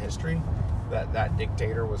 for human history, that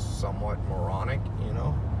dictator was somewhat moronic, you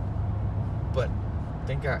know. But I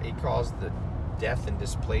think he caused the death and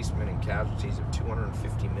displacement and casualties of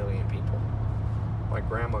 250 million people. My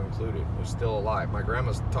grandma included, was still alive. My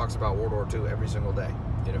grandma talks about World War II every single day.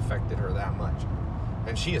 It affected her that much.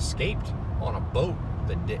 And she escaped on a boat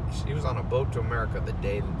the day, she was on a boat to America the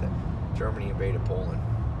day that Germany invaded Poland.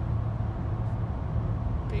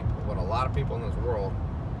 But a lot of people in this world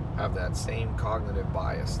have that same cognitive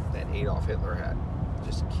bias that Adolf Hitler had.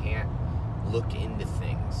 Just can't look into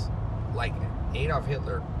things. Like Adolf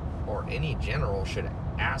Hitler or any general should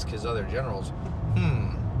ask his other generals,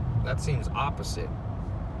 that seems opposite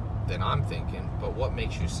than I'm thinking, but what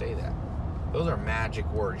makes you say that? Those are magic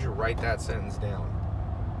words. You write that sentence down.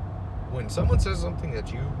 When someone says something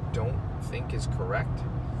that you don't think is correct,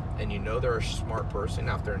 and you know they're a smart person,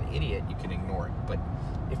 now if they're an idiot, you can ignore it. But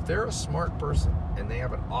if they're a smart person and they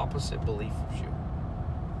have an opposite belief of you,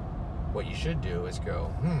 what you should do is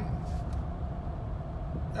go,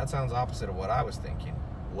 that sounds opposite of what I was thinking.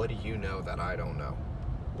 What do you know that I don't know?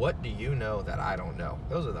 What do you know that I don't know?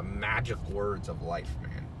 Those are the magic words of life,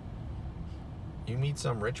 man. You meet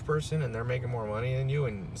some rich person and they're making more money than you,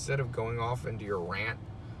 and instead of going off into your rant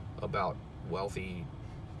about wealthy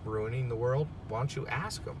ruining the world, why don't you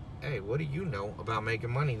ask them, hey, what do you know about making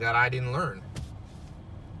money that I didn't learn?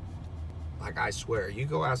 Like, I swear, you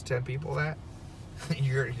go ask 10 people that,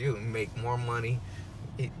 you make more money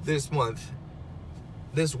this month,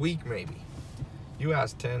 this week maybe. You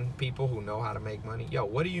ask 10 people who know how to make money, yo,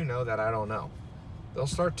 what do you know that I don't know? They'll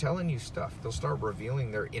start telling you stuff. They'll start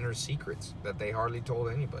revealing their inner secrets that they hardly told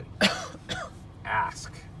anybody.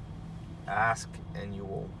 Ask. Ask and you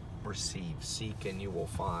will receive. Seek and you will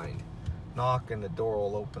find. Knock and the door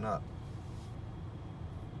will open up.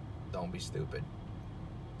 Don't be stupid,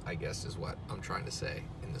 I guess is what I'm trying to say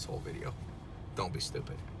in this whole video. Don't be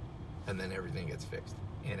stupid. And then everything gets fixed.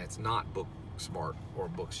 And it's not book smart or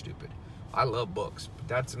book stupid. I love books, but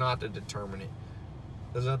that's not the determinant.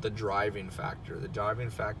 That's not the driving factor. The driving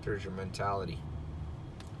factor is your mentality.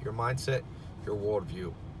 Your mindset, your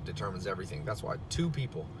worldview determines everything. That's why 2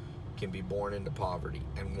 people can be born into poverty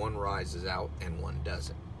and one rises out and one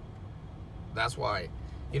doesn't. That's why,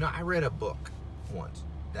 you know, I read a book once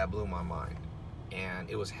that blew my mind, and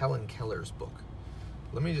it was Helen Keller's book.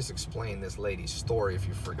 Let me just explain this lady's story if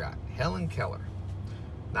you forgot. Helen Keller.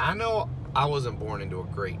 Now, I know I wasn't born into a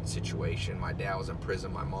great situation. My dad was in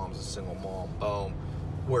prison. My mom's a single mom.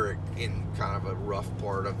 We're in kind of a rough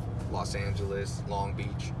part of Los Angeles, Long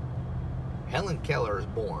Beach. Helen Keller is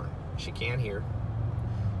born. She can't hear.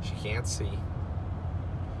 She can't see.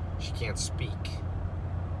 She can't speak.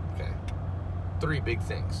 Okay. 3 big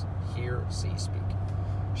things. Hear, see, speak.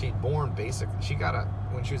 She's born basically,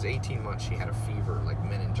 when she was 18 months, she had a fever, like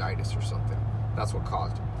meningitis or something. That's what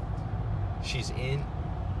caused it. She's in,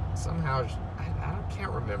 somehow, I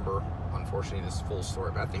can't remember, unfortunately, this full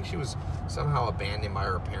story, but I think she was somehow abandoned by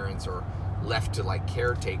her parents or left to like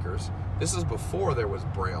caretakers. This is before there was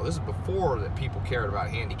Braille. This is before that people cared about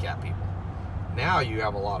handicapped people. Now you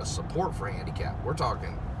have a lot of support for handicapped. We're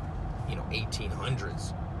talking,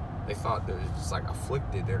 1800s. They thought that it's just like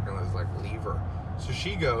afflicted. They're gonna like leave her. So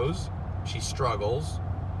she goes. She struggles.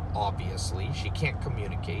 Obviously, she can't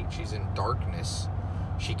communicate. She's in darkness.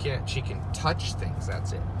 She can touch things.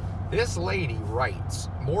 That's it. This lady writes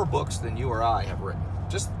more books than you or I have written.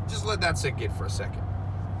 Just let that sink in for a second.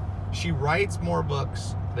 She writes more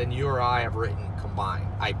books than you or I have written combined.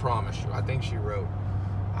 I promise you. I think she wrote,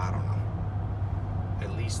 I don't know,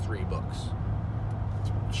 at least 3 books.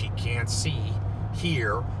 She can't see,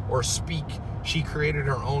 hear, or speak. She created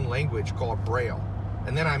her own language called Braille.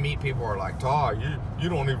 And then I meet people who are like, "Tai, you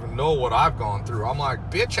don't even know what I've gone through." I'm like,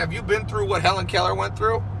 "Bitch, have you been through what Helen Keller went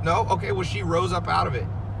through?" No? Okay, well, she rose up out of it.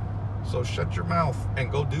 So shut your mouth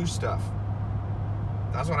and go do stuff.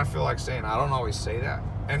 That's what I feel like saying. I don't always say that.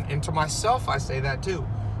 And to myself, I say that too.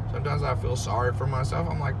 Sometimes I feel sorry for myself.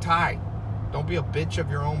 I'm like, Tai, don't be a bitch of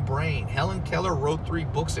your own brain. Helen Keller wrote 3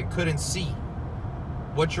 books and couldn't see.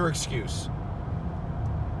 What's your excuse?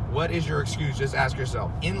 What is your excuse? Just ask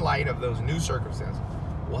yourself, in light of those new circumstances,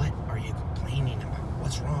 what are you complaining about?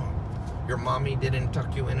 What's wrong? Your mommy didn't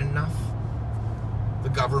tuck you in enough? The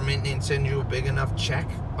government didn't send you a big enough check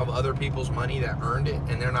of other people's money that earned it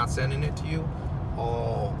and they're not sending it to you?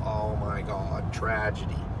 Oh my God,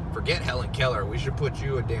 tragedy. Forget Helen Keller. We should put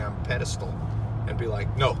you a damn pedestal and be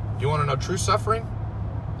like, no, you want to know true suffering?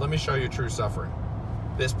 Let me show you true suffering.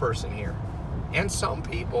 This person here. And some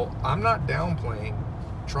people, I'm not downplaying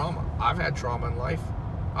trauma. I've had trauma in life.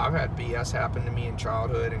 I've had BS happen to me in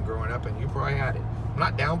childhood and growing up, and you probably had it. I'm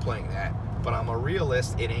not downplaying that, but I'm a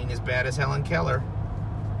realist. It ain't as bad as Helen Keller.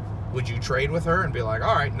 Would you trade with her and be like,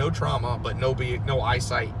 all right, no trauma, but no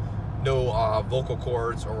eyesight, no vocal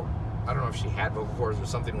cords, or I don't know if she had vocal cords or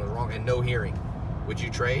something was wrong, and no hearing? Would you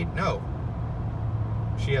trade? No.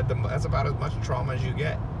 She had that's about as much trauma as you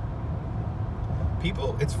get.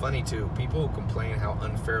 People, it's funny too, people complain how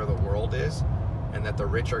unfair the world is and that the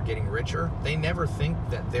rich are getting richer. They never think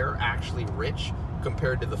that they're actually rich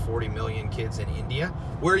compared to the 40 million kids in India.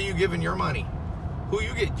 Where are you giving your money? Who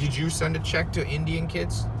you get? Did you send a check to Indian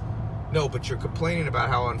kids? No, but you're complaining about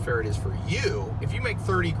how unfair it is for you. If you make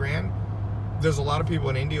 30 grand, there's a lot of people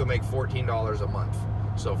in India who make $14 a month.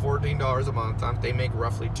 So $14 a month, they make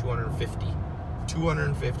roughly $250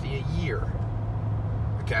 a year.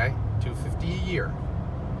 Okay? $250 a year.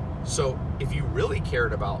 So if you really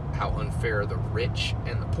cared about how unfair the rich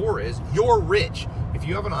and the poor is, you're rich. If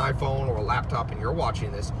you have an iPhone or a laptop and you're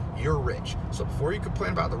watching this, you're rich. So before you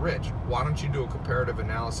complain about the rich, why don't you do a comparative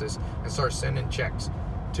analysis and start sending checks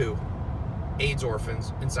to AIDS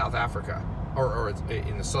orphans in South Africa or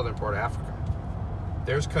in the southern part of Africa?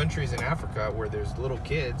 There's countries in Africa where there's little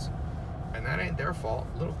kids, and that ain't their fault.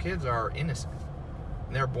 Little kids are innocent.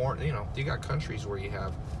 And they're born, you got countries where you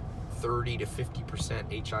have 30 to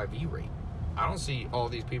 50% HIV rate. I don't see all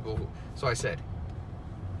these people so I said,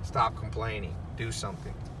 stop complaining, do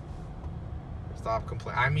something. Stop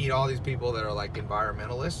complaining. I meet all these people that are like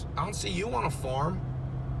environmentalists. I don't see you on a farm.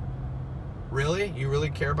 Really? You really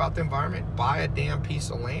care about the environment? Buy a damn piece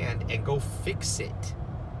of land and go fix it.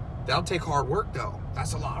 That'll take hard work though.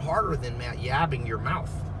 That's a lot harder than yabbing your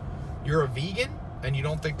mouth. You're a vegan and you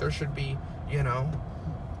don't think there should be,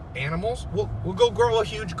 animals? We'll go grow a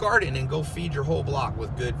huge garden and go feed your whole block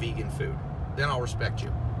with good vegan food. Then I'll respect you.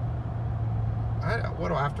 What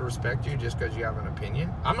do I have to respect you just because you have an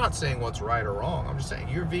opinion? I'm not saying what's right or wrong. I'm just saying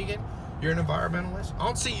you're vegan, you're an environmentalist. I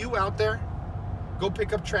don't see you out there. Go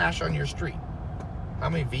pick up trash on your street. How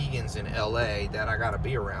many vegans in LA that I gotta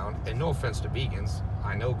be around? And no offense to vegans.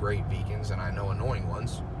 I know great vegans and I know annoying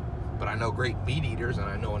ones. But I know great meat eaters and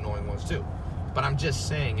I know annoying ones too. But I'm just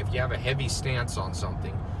saying, if you have a heavy stance on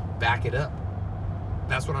something, back it up.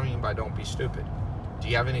 That's what I mean by don't be stupid. Do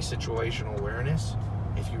you have any situational awareness?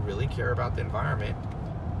 If you really care about the environment,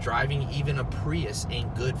 driving even a Prius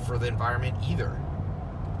ain't good for the environment either.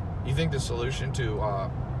 You think the solution to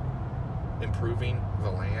improving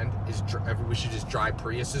the land is we should just drive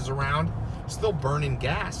Priuses around? Still burning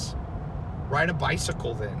gas. Ride a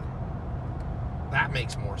bicycle then. That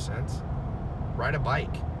makes more sense. Ride a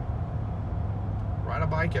bike. Ride a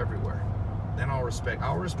bike everywhere. Then I'll respect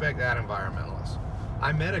that environmentalist.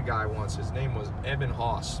 I met a guy once, his name was Eben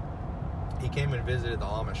Haas. He came and visited the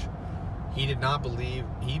Amish. He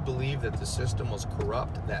believed that the system was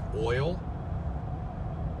corrupt, that oil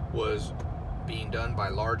was being done by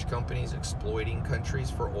large companies exploiting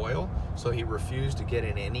countries for oil. So he refused to get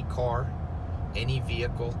in any car, any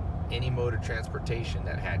vehicle, any mode of transportation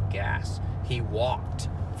that had gas. He walked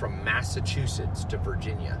from Massachusetts to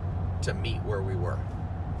Virginia to meet where we were.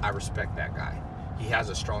 I respect that guy. He has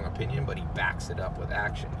a strong opinion, but he backs it up with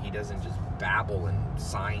action. He doesn't just babble and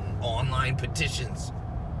sign online petitions.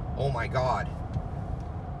 Oh my God.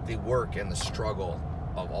 The work and the struggle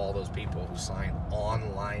of all those people who sign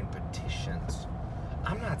online petitions.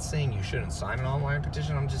 I'm not saying you shouldn't sign an online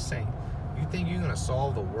petition. I'm just saying, you think you're going to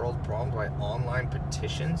solve the world problems by online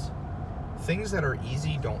petitions? Things that are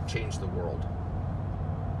easy don't change the world.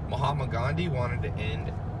 Mahatma Gandhi wanted to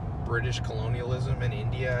end British colonialism in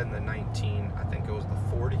India in the I think it was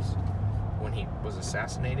the 40s, when he was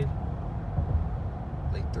assassinated.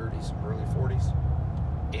 Late 30s, early 40s.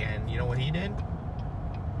 And you know what he did?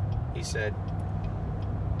 He said,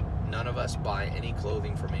 none of us buy any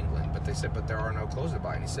clothing from England. But they said, but there are no clothes to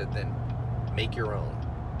buy. And he said, then make your own.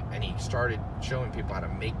 And he started showing people how to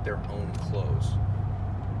make their own clothes.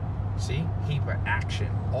 See? He put action.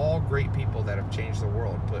 All great people that have changed the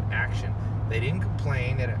world put action. They didn't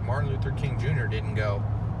complain that Martin Luther King Jr. didn't go,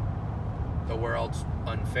 the world's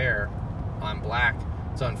unfair, I'm black,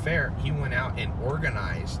 it's unfair. He went out and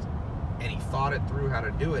organized, and he thought it through how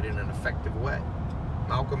to do it in an effective way.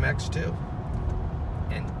 Malcolm X too.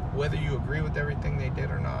 And whether you agree with everything they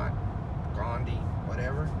did or not, Gandhi,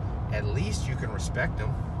 whatever, at least you can respect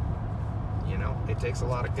them. You know, it takes a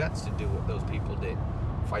lot of guts to do what those people did.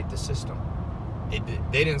 Fight the system.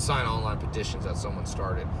 They didn't sign online petitions that someone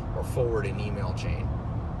started or forward an email chain.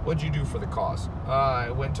 What'd you do for the cause? I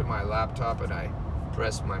went to my laptop and I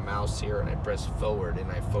pressed my mouse here and I pressed forward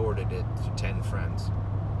and I forwarded it to 10 friends.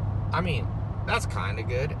 I mean, that's kind of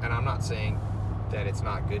good, and I'm not saying that it's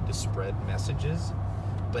not good to spread messages,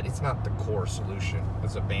 but it's not the core solution.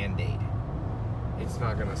 It's a band-aid. It's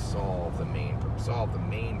not going to solve the main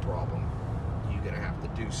problem. You're going to have to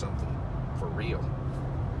do something for real.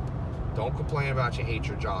 Don't complain about you hate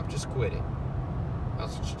your job. Just quit it.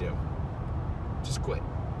 That's what you do. Just quit.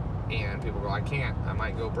 And people go, I can't. I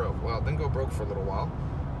might go broke. Well, then go broke for a little while.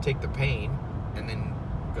 Take the pain, and then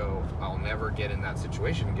go, I'll never get in that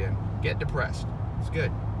situation again. Get depressed. It's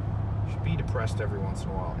good. You should be depressed every once in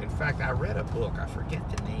a while. In fact, I read a book. I forget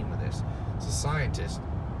the name of this. It's a scientist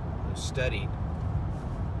who studied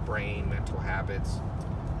brain, mental habits.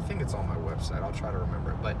 I think it's on my website. I'll try to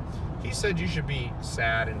remember it. But he said you should be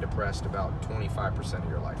sad and depressed about 25% of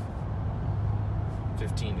your life.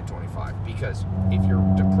 15 to 25. Because if you're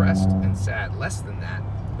depressed and sad less than that,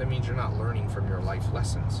 that means you're not learning from your life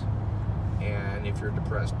lessons. And if you're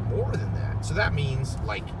depressed more than that, so that means,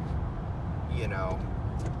 like, you know,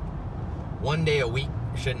 one day a week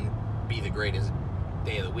shouldn't be the greatest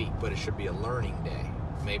day of the week, but it should be a learning day.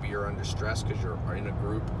 Maybe you're under stress because you're in a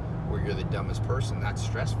group where you're the dumbest person. That's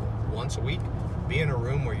stressful. Once a week, be in a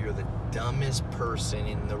room where you're the dumbest person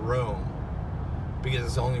in the room, because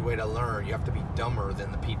it's the only way to learn. You have to be dumber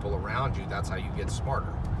than the people around you. That's how you get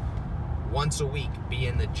smarter. Once a week, be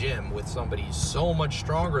in the gym with somebody so much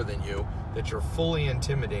stronger than you that you're fully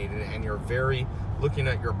intimidated and you're very looking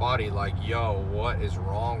at your body like, yo, what is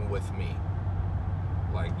wrong with me?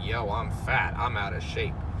 Like, yo, I'm fat, I'm out of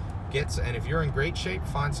shape. And if you're in great shape,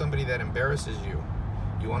 find somebody that embarrasses you.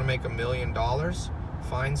 You want to make $1 million?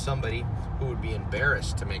 Find somebody who would be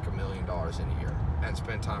embarrassed to make $1 million in a year and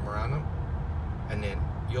spend time around them, and then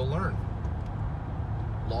you'll learn.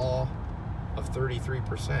 Law of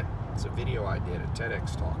 33%. It's a video I did, a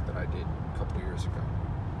TEDx talk that I did a couple of years ago.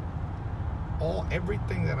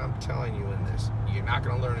 Everything that I'm telling you in this, you're not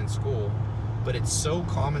going to learn in school, but it's so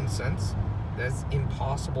common sense that's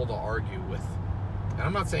impossible to argue with. And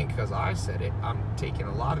I'm not saying because I said it, I'm taking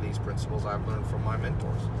a lot of these principles I've learned from my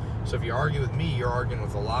mentors. So if you argue with me, you're arguing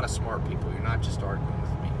with a lot of smart people. You're not just arguing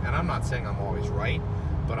with me. And I'm not saying I'm always right,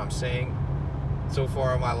 but I'm saying so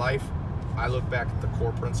far in my life, I look back at the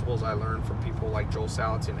core principles I learned from people like Joel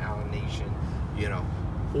Salatin, Alan Nation, you know,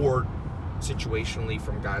 or situationally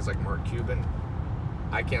from guys like Mark Cuban.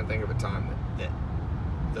 I can't think of a time that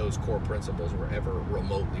those core principles were ever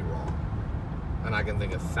remotely wrong. And I can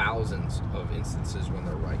think of thousands of instances when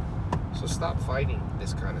they're right. So stop fighting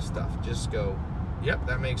this kind of stuff. Just go, yep,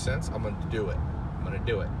 that makes sense. I'm going to do it. I'm going to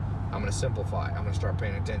do it. I'm going to simplify. I'm going to start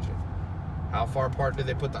paying attention. How far apart did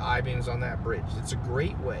they put the I-beams on that bridge? It's a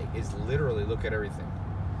great way, is literally look at everything.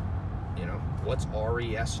 You know, what's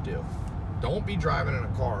RES do? Don't be driving in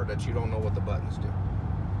a car that you don't know what the buttons do.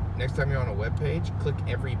 Next time you're on a web page, click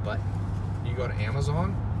every button. You go to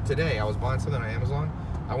Amazon. Today, I was buying something on Amazon.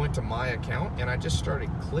 I went to my account, and I just started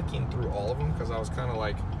clicking through all of them because I was kind of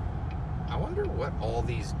like, I wonder what all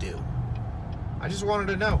these do. I just wanted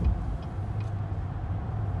to know.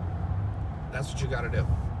 That's what you got to do.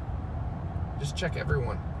 Just check every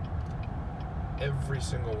one. Every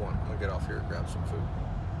single one. I'm going to get off here and grab some food.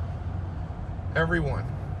 Every one.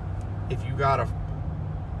 If you got a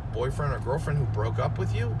boyfriend or girlfriend who broke up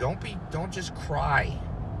with you, don't just cry.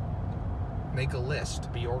 Make a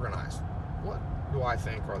list. Be organized. What do I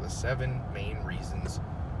think are the 7 main reasons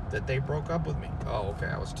that they broke up with me? Oh, okay,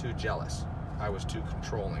 I was too jealous. I was too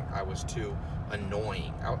controlling. I was too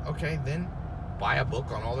annoying. Okay, then buy a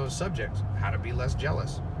book on all those subjects. How to be less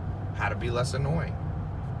jealous. How to be less annoying.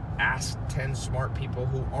 Ask 10 smart people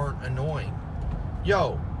who aren't annoying.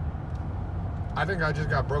 Yo, I think I just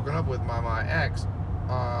got broken up with my ex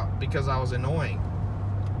because I was annoying.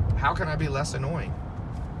 How can I be less annoying?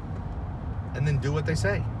 And then do what they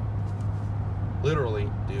say. Literally,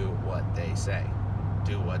 do what they say.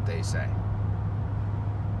 Do what they say.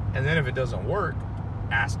 And then if it doesn't work,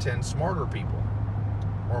 ask 10 smarter people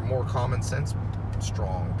or more common sense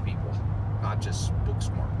strong people, not just book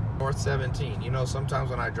smart. North 17. You know,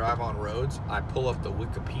 sometimes when I drive on roads, I pull up the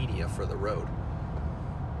Wikipedia for the road.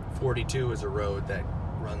 42 is a road that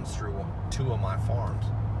runs through 2 of my farms.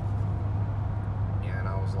 And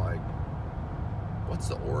I was like, what's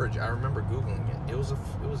the origin? I remember Googling it. It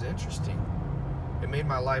was interesting. It made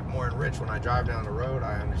my life more enriched. When I drive down the road,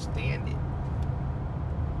 I understand it.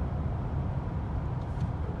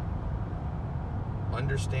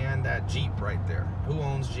 Understand that Jeep right there. Who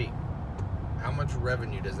owns Jeep? How much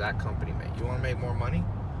revenue does that company make? You want to make more money?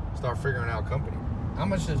 Start figuring out company. How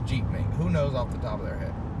much does Jeep make? Who knows off the top of their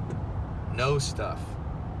head? No stuff.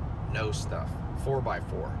 No stuff.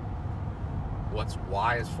 4x4.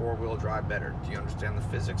 Why is 4-wheel drive better? Do you understand the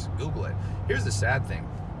physics? Google it. Here's the sad thing.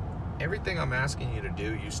 Everything I'm asking you to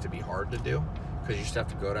do used to be hard to do because you used to have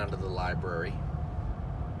to go down to the library,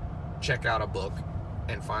 check out a book,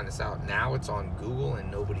 and find this out. Now it's on Google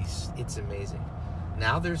and it's amazing.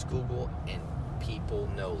 Now there's Google and people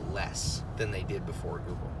know less than they did before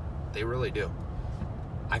Google. They really do.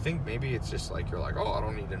 I think maybe it's just like, you're like, oh, I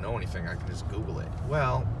don't need to know anything. I can just Google it.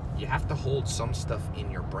 Well, you have to hold some stuff in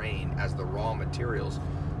your brain as the raw materials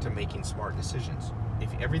to making smart decisions. If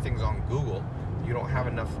everything's on Google, you don't have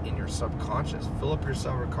enough in your subconscious. Fill up your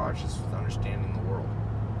subconscious with understanding the world.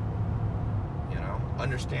 You know,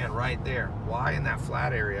 understand right there, why in that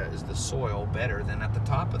flat area is the soil better than at the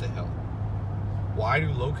top of the hill? Why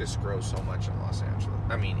do locusts grow so much in Los Angeles?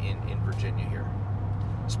 I mean, in Virginia here.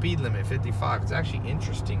 Speed limit 55. It's actually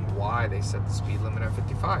interesting why they set the speed limit at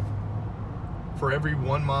 55. For every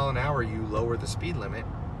 1 mile an hour you lower the speed limit,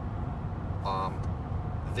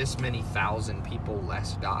 this many thousand people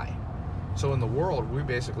less die. So in the world, we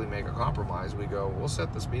basically make a compromise. We go, we'll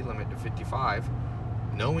set the speed limit to 55,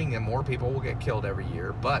 knowing that more people will get killed every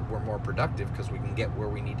year, but we're more productive because we can get where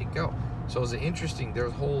we need to go. So it's interesting,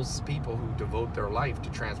 there's whole people who devote their life to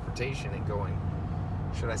transportation and going,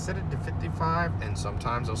 should I set it to 55? And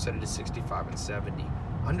sometimes they'll set it to 65 and 70.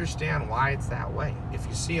 Understand why it's that way. If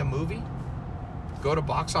you see a movie, go to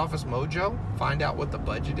Box Office Mojo, find out what the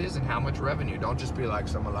budget is and how much revenue. Don't just be like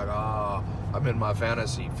someone like, I'm in my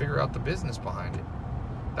fantasy. Figure out the business behind it.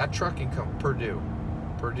 That trucking company,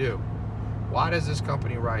 Purdue. Why does this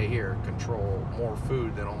company right here control more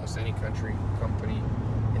food than almost any company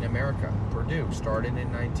in America? Purdue started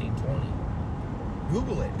in 1920.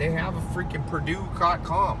 Google it. They have a freaking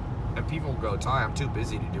Purdue.com. And people go, Tai, I'm too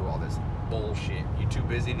busy to do all this bullshit. You too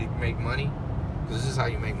busy to make money? Because this is how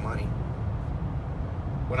you make money.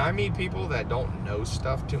 When I meet people that don't know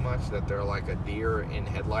stuff too much, that they're like a deer in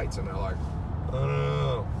headlights and they're like,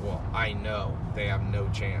 oh, well, I know they have no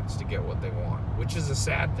chance to get what they want, which is a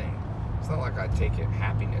sad thing. It's not like I take it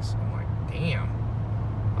happiness. I'm like, damn,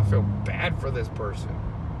 I feel bad for this person.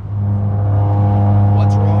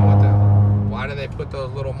 What's wrong with them? Why do they put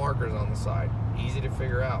those little markers on the side? Easy to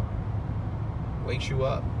figure out. Wakes you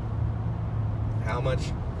up. How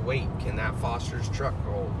much weight can that Foster's truck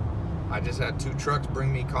hold? I just had 2 trucks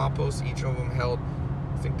bring me compost. Each of them held,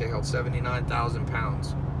 I think they held 79,000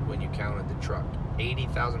 pounds when you counted the truck.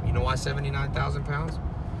 80,000. You know why 79,000 pounds?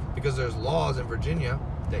 Because there's laws in Virginia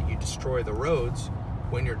that you destroy the roads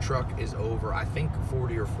when your truck is over, I think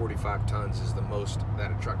 40 or 45 tons is the most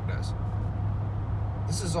that a truck does.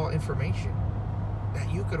 This is all information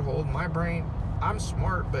that you could hold. My brain, I'm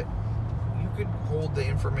smart, but you could hold the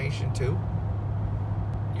information too.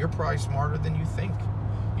 You're probably smarter than you think.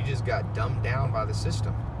 You just got dumbed down by the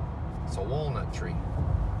system. It's a walnut tree.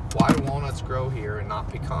 Why do walnuts grow here and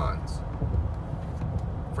not pecans?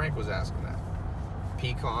 Frank was asking that.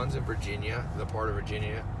 Pecans in Virginia, the part of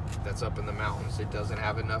Virginia that's up in the mountains, it doesn't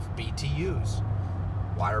have enough BTUs.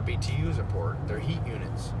 Why are BTUs important? They're heat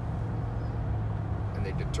units. And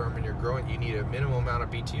they determine your growing. You need a minimum amount of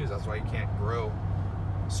BTUs. That's why you can't grow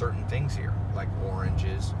certain things here, like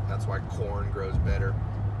oranges. That's why corn grows better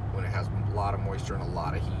when it has a lot of moisture and a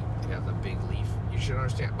lot of heat. It has a big leaf. You should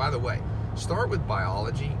understand. By the way, start with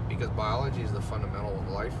biology, because biology is the fundamental of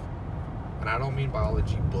life. And I don't mean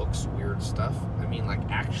biology books, weird stuff. I mean like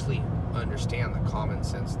actually understand the common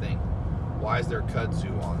sense thing. Why is there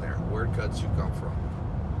kudzu on there? Where'd kudzu come from?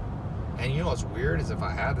 And you know what's weird is if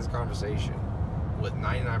I had this conversation with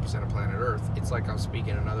 99% of planet Earth, it's like I'm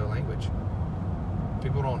speaking another language.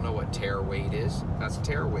 People don't know what tare weight is. That's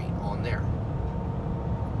tare weight on there.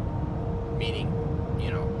 Meaning, you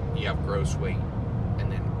know, you have gross weight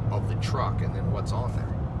and then of the truck and then what's on there.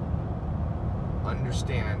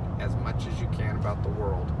 Understand as much as you can about the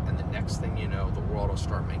world, and the next thing you know, the world will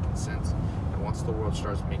start making sense. And once the world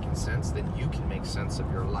starts making sense, then you can make sense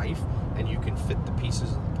of your life and you can fit the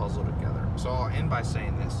pieces of the puzzle together. So I'll end by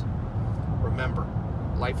saying this. Remember,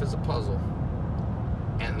 life is a puzzle,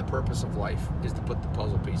 and the purpose of life is to put the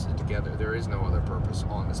puzzle pieces together. There is no other purpose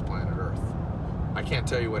on this planet Earth. I can't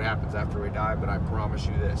tell you what happens after we die, but I promise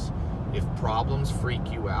you this. If problems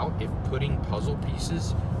freak you out, if putting puzzle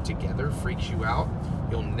pieces together freaks you out,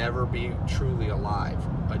 you'll never be truly alive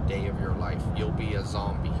a day of your life. You'll be a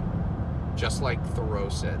zombie. Just like Thoreau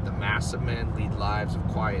said, the mass of men lead lives of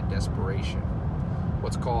quiet desperation.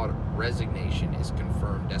 What's called resignation is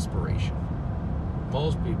confirmed desperation.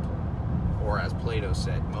 Most people, or as Plato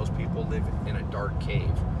said, most people live in a dark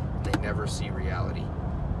cave. They never see reality.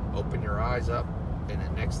 Open your eyes up, and the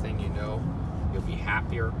next thing you know, you'll be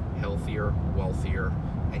happier, healthier, wealthier,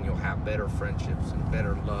 and you'll have better friendships and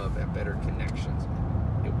better love and better connections.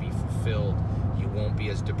 You'll be fulfilled. You won't be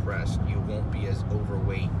as depressed. You won't be as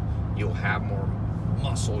overweight. You'll have more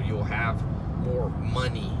muscle. You'll have more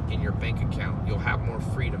money in your bank account. You'll have more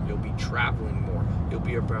freedom. You'll be traveling more. You'll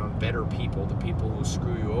be around better people. The people who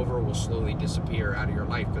screw you over will slowly disappear out of your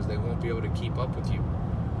life because they won't be able to keep up with you.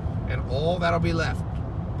 And all that'll be left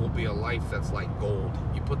will be a life that's like gold.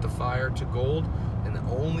 You put the fire to gold, and the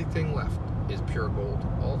only thing left is pure gold.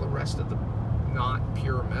 All the rest of the not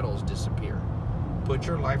pure metals disappear. Put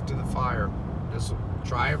your life to the fire. Just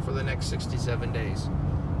try it for the next 67 days.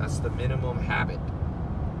 That's the minimum habit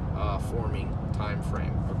forming time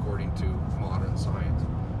frame according to modern science.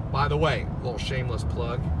 By the way, a little shameless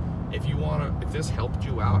plug. If this helped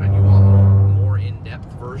you out and you want a more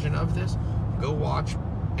in-depth version of this, go watch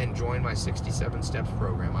and join my 67 Steps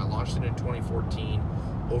program. I launched it in 2014.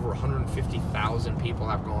 Over 150,000 people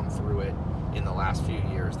have gone through it in the last few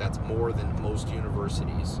years. That's more than most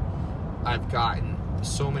universities. I've gotten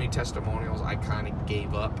so many testimonials, I kind of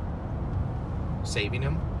gave up saving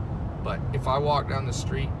them. But if I walk down the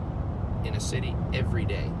street in a city every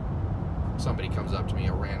day, somebody comes up to me,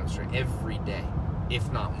 a random stranger, every day,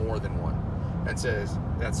 if not more than one, and says,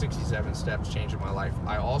 that 67 steps changed my life.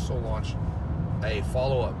 I also launched a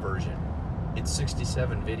follow-up version. It's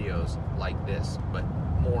 67 videos like this, but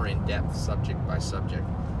more in-depth, subject by subject.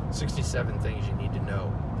 67 things you need to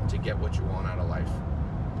know to get what you want out of life.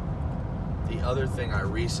 The other thing I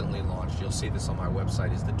recently launched, you'll see this on my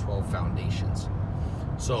website, is the 12 Foundations.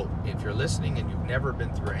 So if you're listening and you've never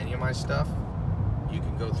been through any of my stuff, you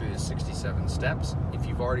can go through the 67 steps. If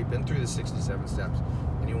you've already been through the 67 steps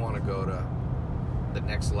and you want to go to the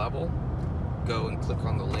next level, go and click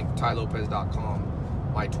on the link,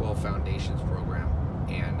 tailopez.com, my 12 Foundations program.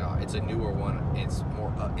 And it's a newer one. It's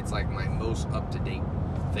more, it's like my most up-to-date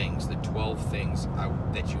things, the 12 things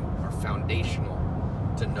that you are foundational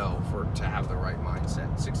to know to have the right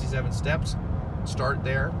mindset. 67 steps, start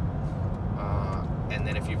there. And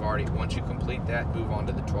then if you've already, once you complete that, move on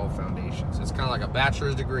to the 12 Foundations. It's kind of like a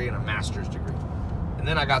bachelor's degree and a master's degree. And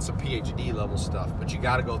then I got some PhD level stuff, but you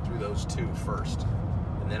got to go through those two first.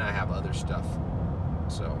 And then I have other stuff.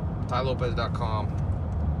 So,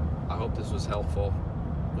 tailopez.com. I hope this was helpful.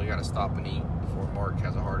 We got to stop and eat before Mark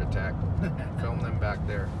has a heart attack. Film them back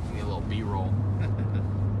there. Need a little B-roll.